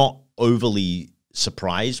not overly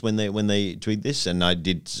surprised when they tweet this, and I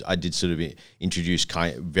did sort of introduce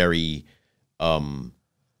very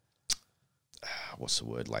what's the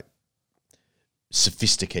word, like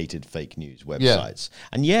sophisticated fake news websites.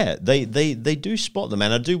 And they do spot them,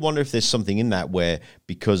 and I do wonder if there's something in that where,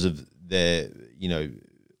 because of their, you know,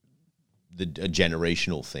 a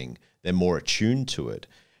generational thing, they're more attuned to it.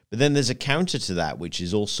 But then there's a counter to that, which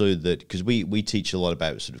is also that, because we teach a lot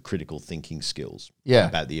about sort of critical thinking skills,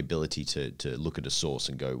 about the ability to look at a source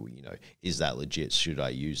and go, you know, is that legit? Should I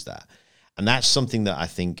use that? And that's something that I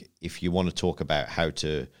think, if you want to talk about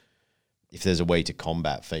if there's a way to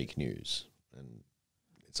combat fake news, and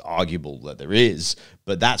it's arguable that there is,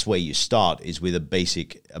 but that's where you start, is with a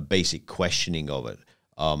basic questioning of it.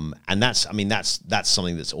 And that's something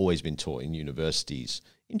that's always been taught in universities.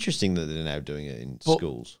 Interesting that they're now doing it in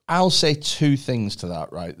schools. I'll say two things to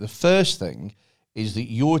that, right? The first thing is that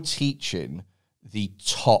you're teaching the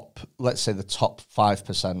top, let's say the top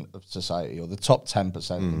 5% of society, or the top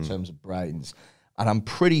 10% in terms of brains. And I'm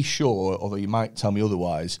pretty sure, although you might tell me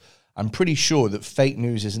otherwise, I'm pretty sure that fake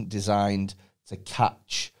news isn't designed to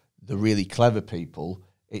catch the really clever people.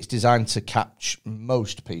 It's designed to catch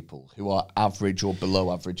most people who are average or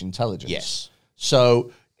below average intelligence. Yes.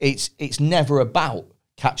 So it's never about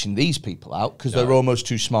catching these people out because they're almost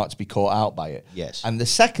too smart to be caught out by it. Yes. And the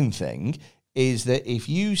second thing is that if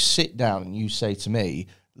you sit down and you say to me,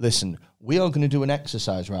 listen, we are going to do an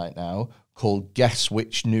exercise right now called Guess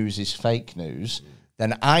Which News is Fake News,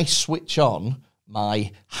 then I switch on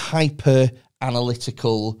my hyper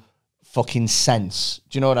analytical fucking sense.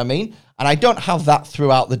 Do you know what I mean? And I don't have that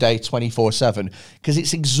throughout the day 24/7 because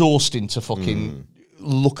it's exhausting to fucking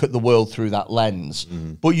look at the world through that lens.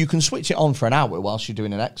 But you can switch it on for an hour whilst you're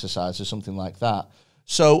doing an exercise or something like that.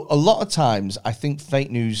 So a lot of times I think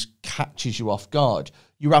fake news catches you off guard.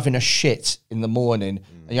 You're having a shit in the morning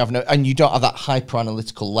and you don't have that hyper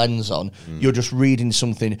analytical lens on. You're just reading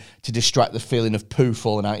something to distract the feeling of poo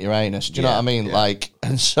falling out your anus. Do you know what I mean? Yeah. Like,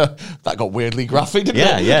 and so that got weirdly graphic,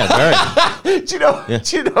 didn't it? Yeah, very. Do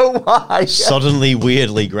you know why? Suddenly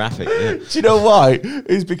weirdly graphic. Yeah. Do you know why?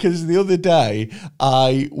 It's because the other day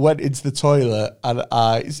I went into the toilet and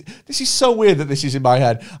this is so weird that this is in my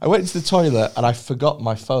head. I went into the toilet and I forgot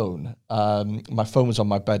my phone. My phone was on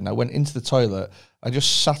my bed and I went into the toilet. I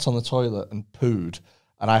just sat on the toilet and pooed,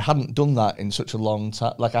 and I hadn't done that in such a long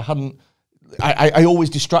time. Like I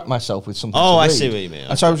always distract myself with something. Oh, to I read. see what you mean.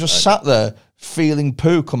 And so I was just sat there feeling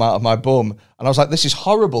poo come out of my bum, and I was like, "This is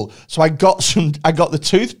horrible." So I got the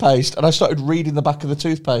toothpaste, and I started reading the back of the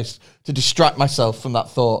toothpaste to distract myself from that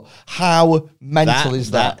thought. How mental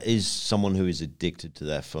is that? That is someone who is addicted to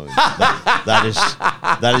their phone.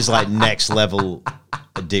 that is like next level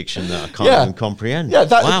addiction that I can't even comprehend. Yeah,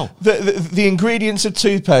 wow. The ingredients of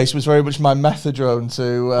toothpaste was very much my methadone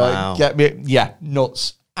to get me. Yeah,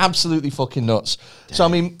 nuts. Absolutely fucking nuts. Damn. So I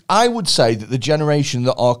mean, I would say that the generation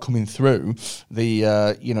that are coming through,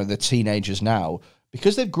 the teenagers now,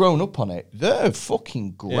 because they've grown up on it, they're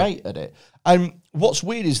fucking great at it. And what's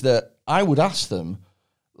weird is that I would ask them,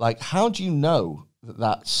 like, how do you know that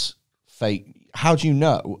that's fake? How do you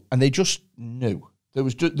know? And they just knew. There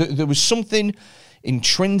was something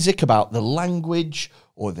intrinsic about the language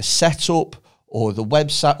or the setup or the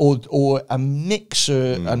website or a mix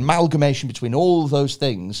or amalgamation between all those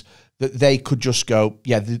things that they could just go,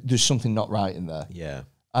 there's something not right in there. Yeah.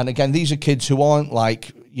 And again, these are kids who aren't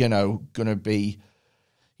like, going to be,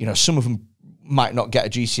 some of them might not get a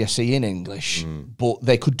GCSE in English, but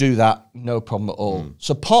they could do that no problem at all.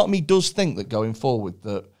 So part of me does think that going forward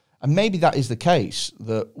that, and maybe that is the case,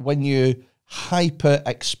 that when you're hyper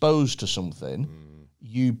exposed to something,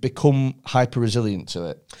 you become hyper resilient to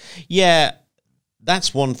it. Yeah,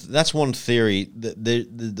 that's one theory.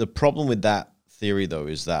 The problem with that theory though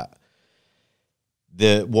is that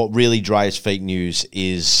what really drives fake news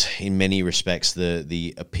is in many respects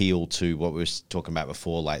the appeal to what we were talking about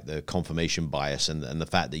before, like the confirmation bias and the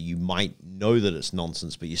fact that you might know that it's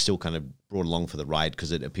nonsense, but you're still kind of brought along for the ride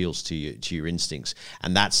because it appeals to your instincts.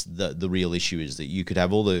 And that's the real issue, is that you could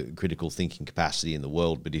have all the critical thinking capacity in the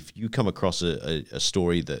world, but if you come across a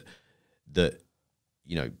story that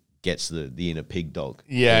gets the inner pig dog,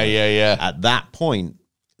 at that point,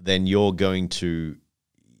 then you're going to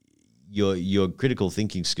your critical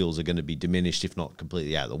thinking skills are going to be diminished, if not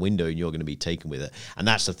completely out the window, and you're going to be taken with it. And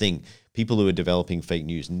that's the thing. People who are developing fake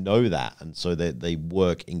news know that, and so they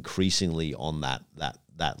work increasingly on that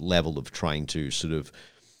level of trying to sort of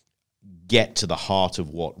get to the heart of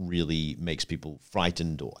what really makes people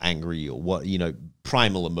frightened or angry or what,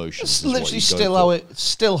 primal emotions. It's literally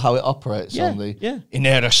still how it operates on the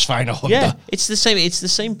Innere Schweinehunde. Yeah, it's the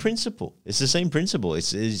same principle. It's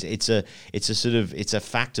a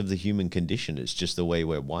fact of the human condition. It's just the way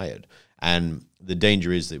we're wired. And the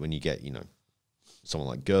danger is that when you get, someone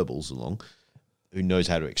like Goebbels along who knows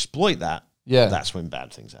how to exploit that, that's when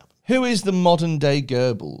bad things happen. Who is the modern day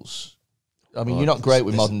Goebbels? I mean, you're not great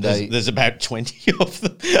with modern day. There's about 20 of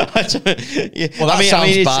them. Well, that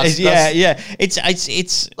sounds bad.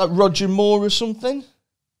 It's like Roger Moore or something.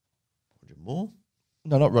 Roger Moore?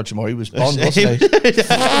 No, not Roger Moore. He was Bond, wasn't he?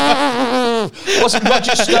 Wasn't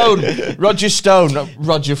Roger Stone? Roger Stone.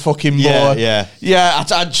 Roger fucking Moore. Yeah. I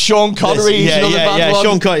had Sean Connery. He's another bad one.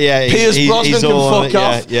 Sean Connery. Yeah, Pierce Brosnan can fuck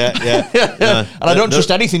off. Yeah. And I don't trust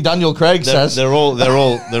anything Daniel Craig says. They're all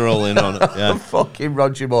in on it. Yeah. Fucking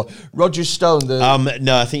Roger Moore. Roger Stone.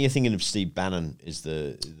 No, I think you're thinking of Steve Bannon. Is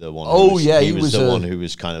the one? He was the one who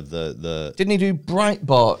was kind of the. Didn't he do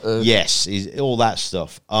Breitbart? Yes, all that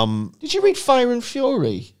stuff. Did you read Fire and Fury?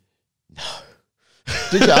 No.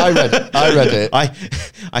 Did you? I read it.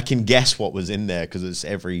 I can guess what was in there because it's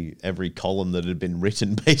every column that had been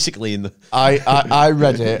written basically in the. I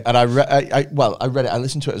read it, and I read it. I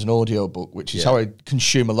listened to it as an audio book, which is how I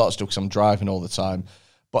consume a lot of stuff because I'm driving all the time.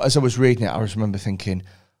 But as I was reading it, I just remember thinking,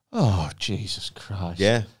 "Oh, Jesus Christ!"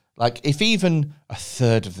 Yeah. Like if even a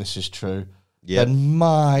third of this is true, then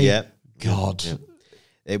my God. Yeah.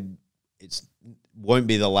 it's won't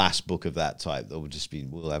be the last book of that type.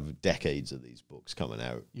 We'll have decades of these books coming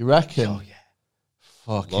out. You reckon? Oh yeah,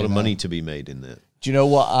 Fucking a lot of hell. money to be made in there. Do you know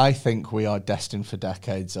what I think we are destined for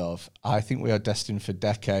decades of? I think we are destined for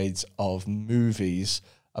decades of movies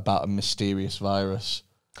about a mysterious virus.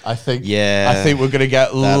 I think we're going to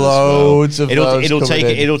get loads of those it'll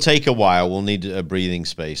coming in. take a while. We'll need a breathing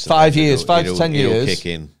space. 5 years, 5 to 10 years. It'll kick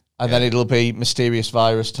in. And then it'll be mysterious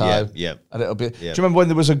virus time. Yeah. And it'll be. Do you remember when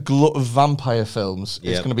there was a glut of vampire films?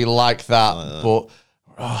 It's going to be like that. But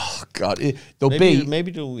oh god,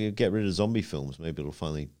 maybe it'll get rid of zombie films. Maybe it'll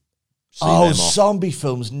finally. Zombie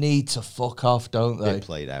films need to fuck off, don't they? Get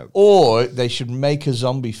played out. Or they should make a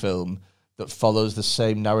zombie film that follows the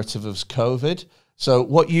same narrative as COVID. So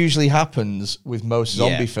what usually happens with most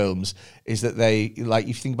zombie films is that they, like,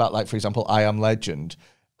 you think about, like, for example, I Am Legend,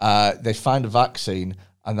 they find a vaccine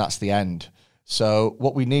and that's the end. So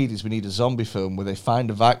what we need is a zombie film where they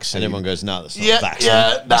find a vaccine. And everyone goes, no, that's not a vaccine.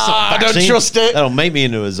 I don't trust it. That'll make me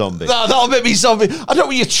into a zombie. No, that'll make me zombie. I don't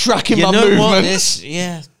want you tracking my know movements.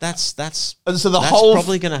 What? That's and so that's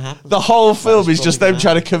probably going to happen. The whole film is just them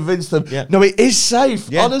trying to convince them, no, it is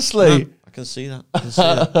safe, honestly. No, I can see that.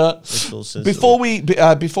 Before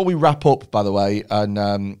we wrap up, by the way,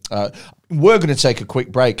 and we're going to take a quick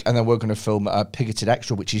break, and then we're going to film a Pigoted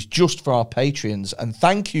Extra, which is just for our Patreons. And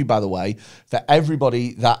thank you, by the way, for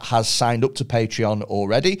everybody that has signed up to Patreon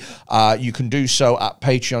already. You can do so at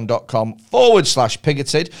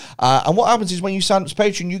patreon.com/Pigoted. And what happens is when you sign up to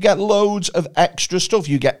Patreon, you get loads of extra stuff.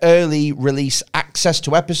 You get early release access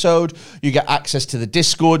to episode. You get access to the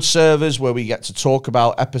Discord servers where we get to talk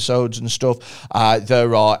about episodes and stuff.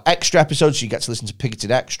 There are extra episodes. You get to listen to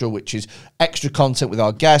Pigoted Extra, which is extra content with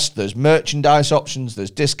our guests. There's merchandise options,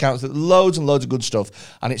 there's discounts, there's loads and loads of good stuff,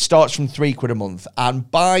 and it starts from £3 a month.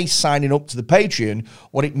 And by signing up to the Patreon,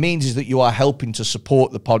 what it means is that you are helping to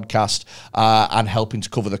support the podcast and helping to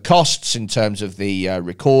cover the costs in terms of the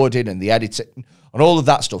recording and the editing and all of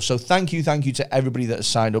that stuff. So thank you to everybody that has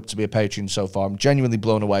signed up to be a Patreon so far. I'm genuinely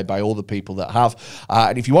blown away by all the people that have.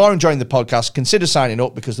 And if you are enjoying the podcast, consider signing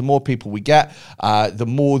up, because the more people we get, the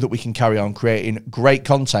more that we can carry on creating great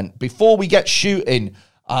content. Before we get shooting,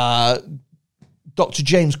 Dr.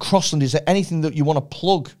 James Crossland, is there anything that you want to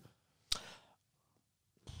plug?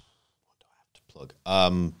 What do I have to plug?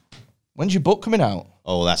 When's your book coming out?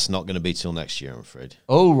 Oh, that's not going to be till next year, I'm afraid.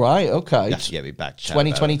 Oh, right, okay. You have to get me back.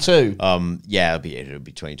 2022? Yeah, it'll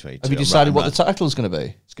be 2022. Have you decided what the title is going to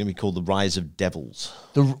be? It's going to be called The Rise of Devils.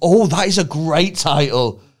 That is a great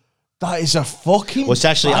title. That is a fucking Well, it's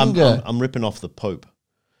actually, banger. I'm ripping off the Pope.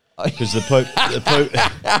 Because the Pope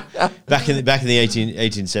back in the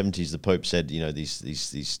 1870s, the Pope said,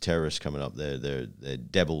 these terrorists coming up, they're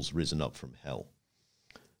devils risen up from hell.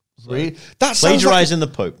 So really? That sounds plagiarizing the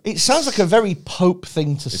Pope. It sounds like a very Pope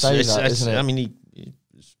thing to say, isn't it? I mean,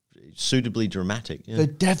 it's suitably dramatic. Yeah. The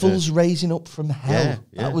devil's raising up from hell.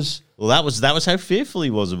 Yeah. That was how fearful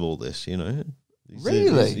he was of all this.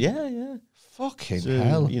 Really? Yeah. Fucking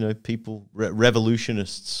hell. People,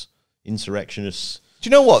 revolutionists, insurrectionists. Do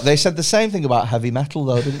you know what? They said the same thing about heavy metal,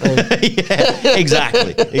 though, didn't they? Yeah,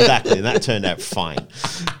 exactly. And that turned out fine.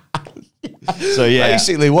 So, yeah.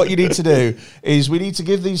 Basically, what you need to do is we need to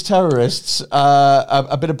give these terrorists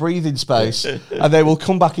a bit of breathing space, and they will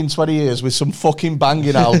come back in 20 years with some fucking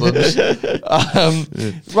banging albums.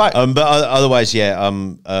 Right. But otherwise,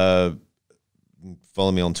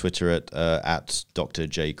 follow me on Twitter at Dr.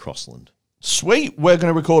 J. Crossland. Sweet. We're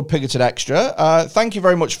going to record Pigoted Extra. Thank you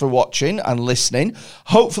very much for watching and listening.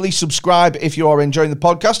 Hopefully subscribe if you are enjoying the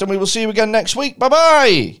podcast, and we will see you again next week.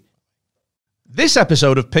 Bye-bye. This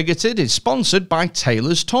episode of Pigoted is sponsored by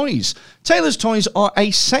Taylor's Toys. Taylor's Toys are a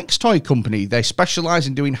sex toy company. They specialise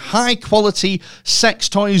in doing high-quality sex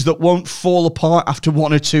toys that won't fall apart after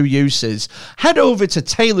 1 or 2 uses. Head over to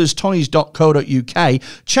taylorstoys.co.uk,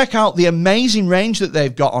 check out the amazing range that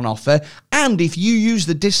they've got on offer, and if you use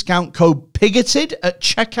the discount code PIGOTED at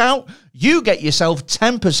checkout, you get yourself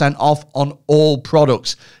 10% off on all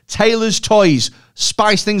products. Taylor's Toys.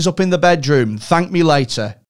 Spice things up in the bedroom. Thank me later.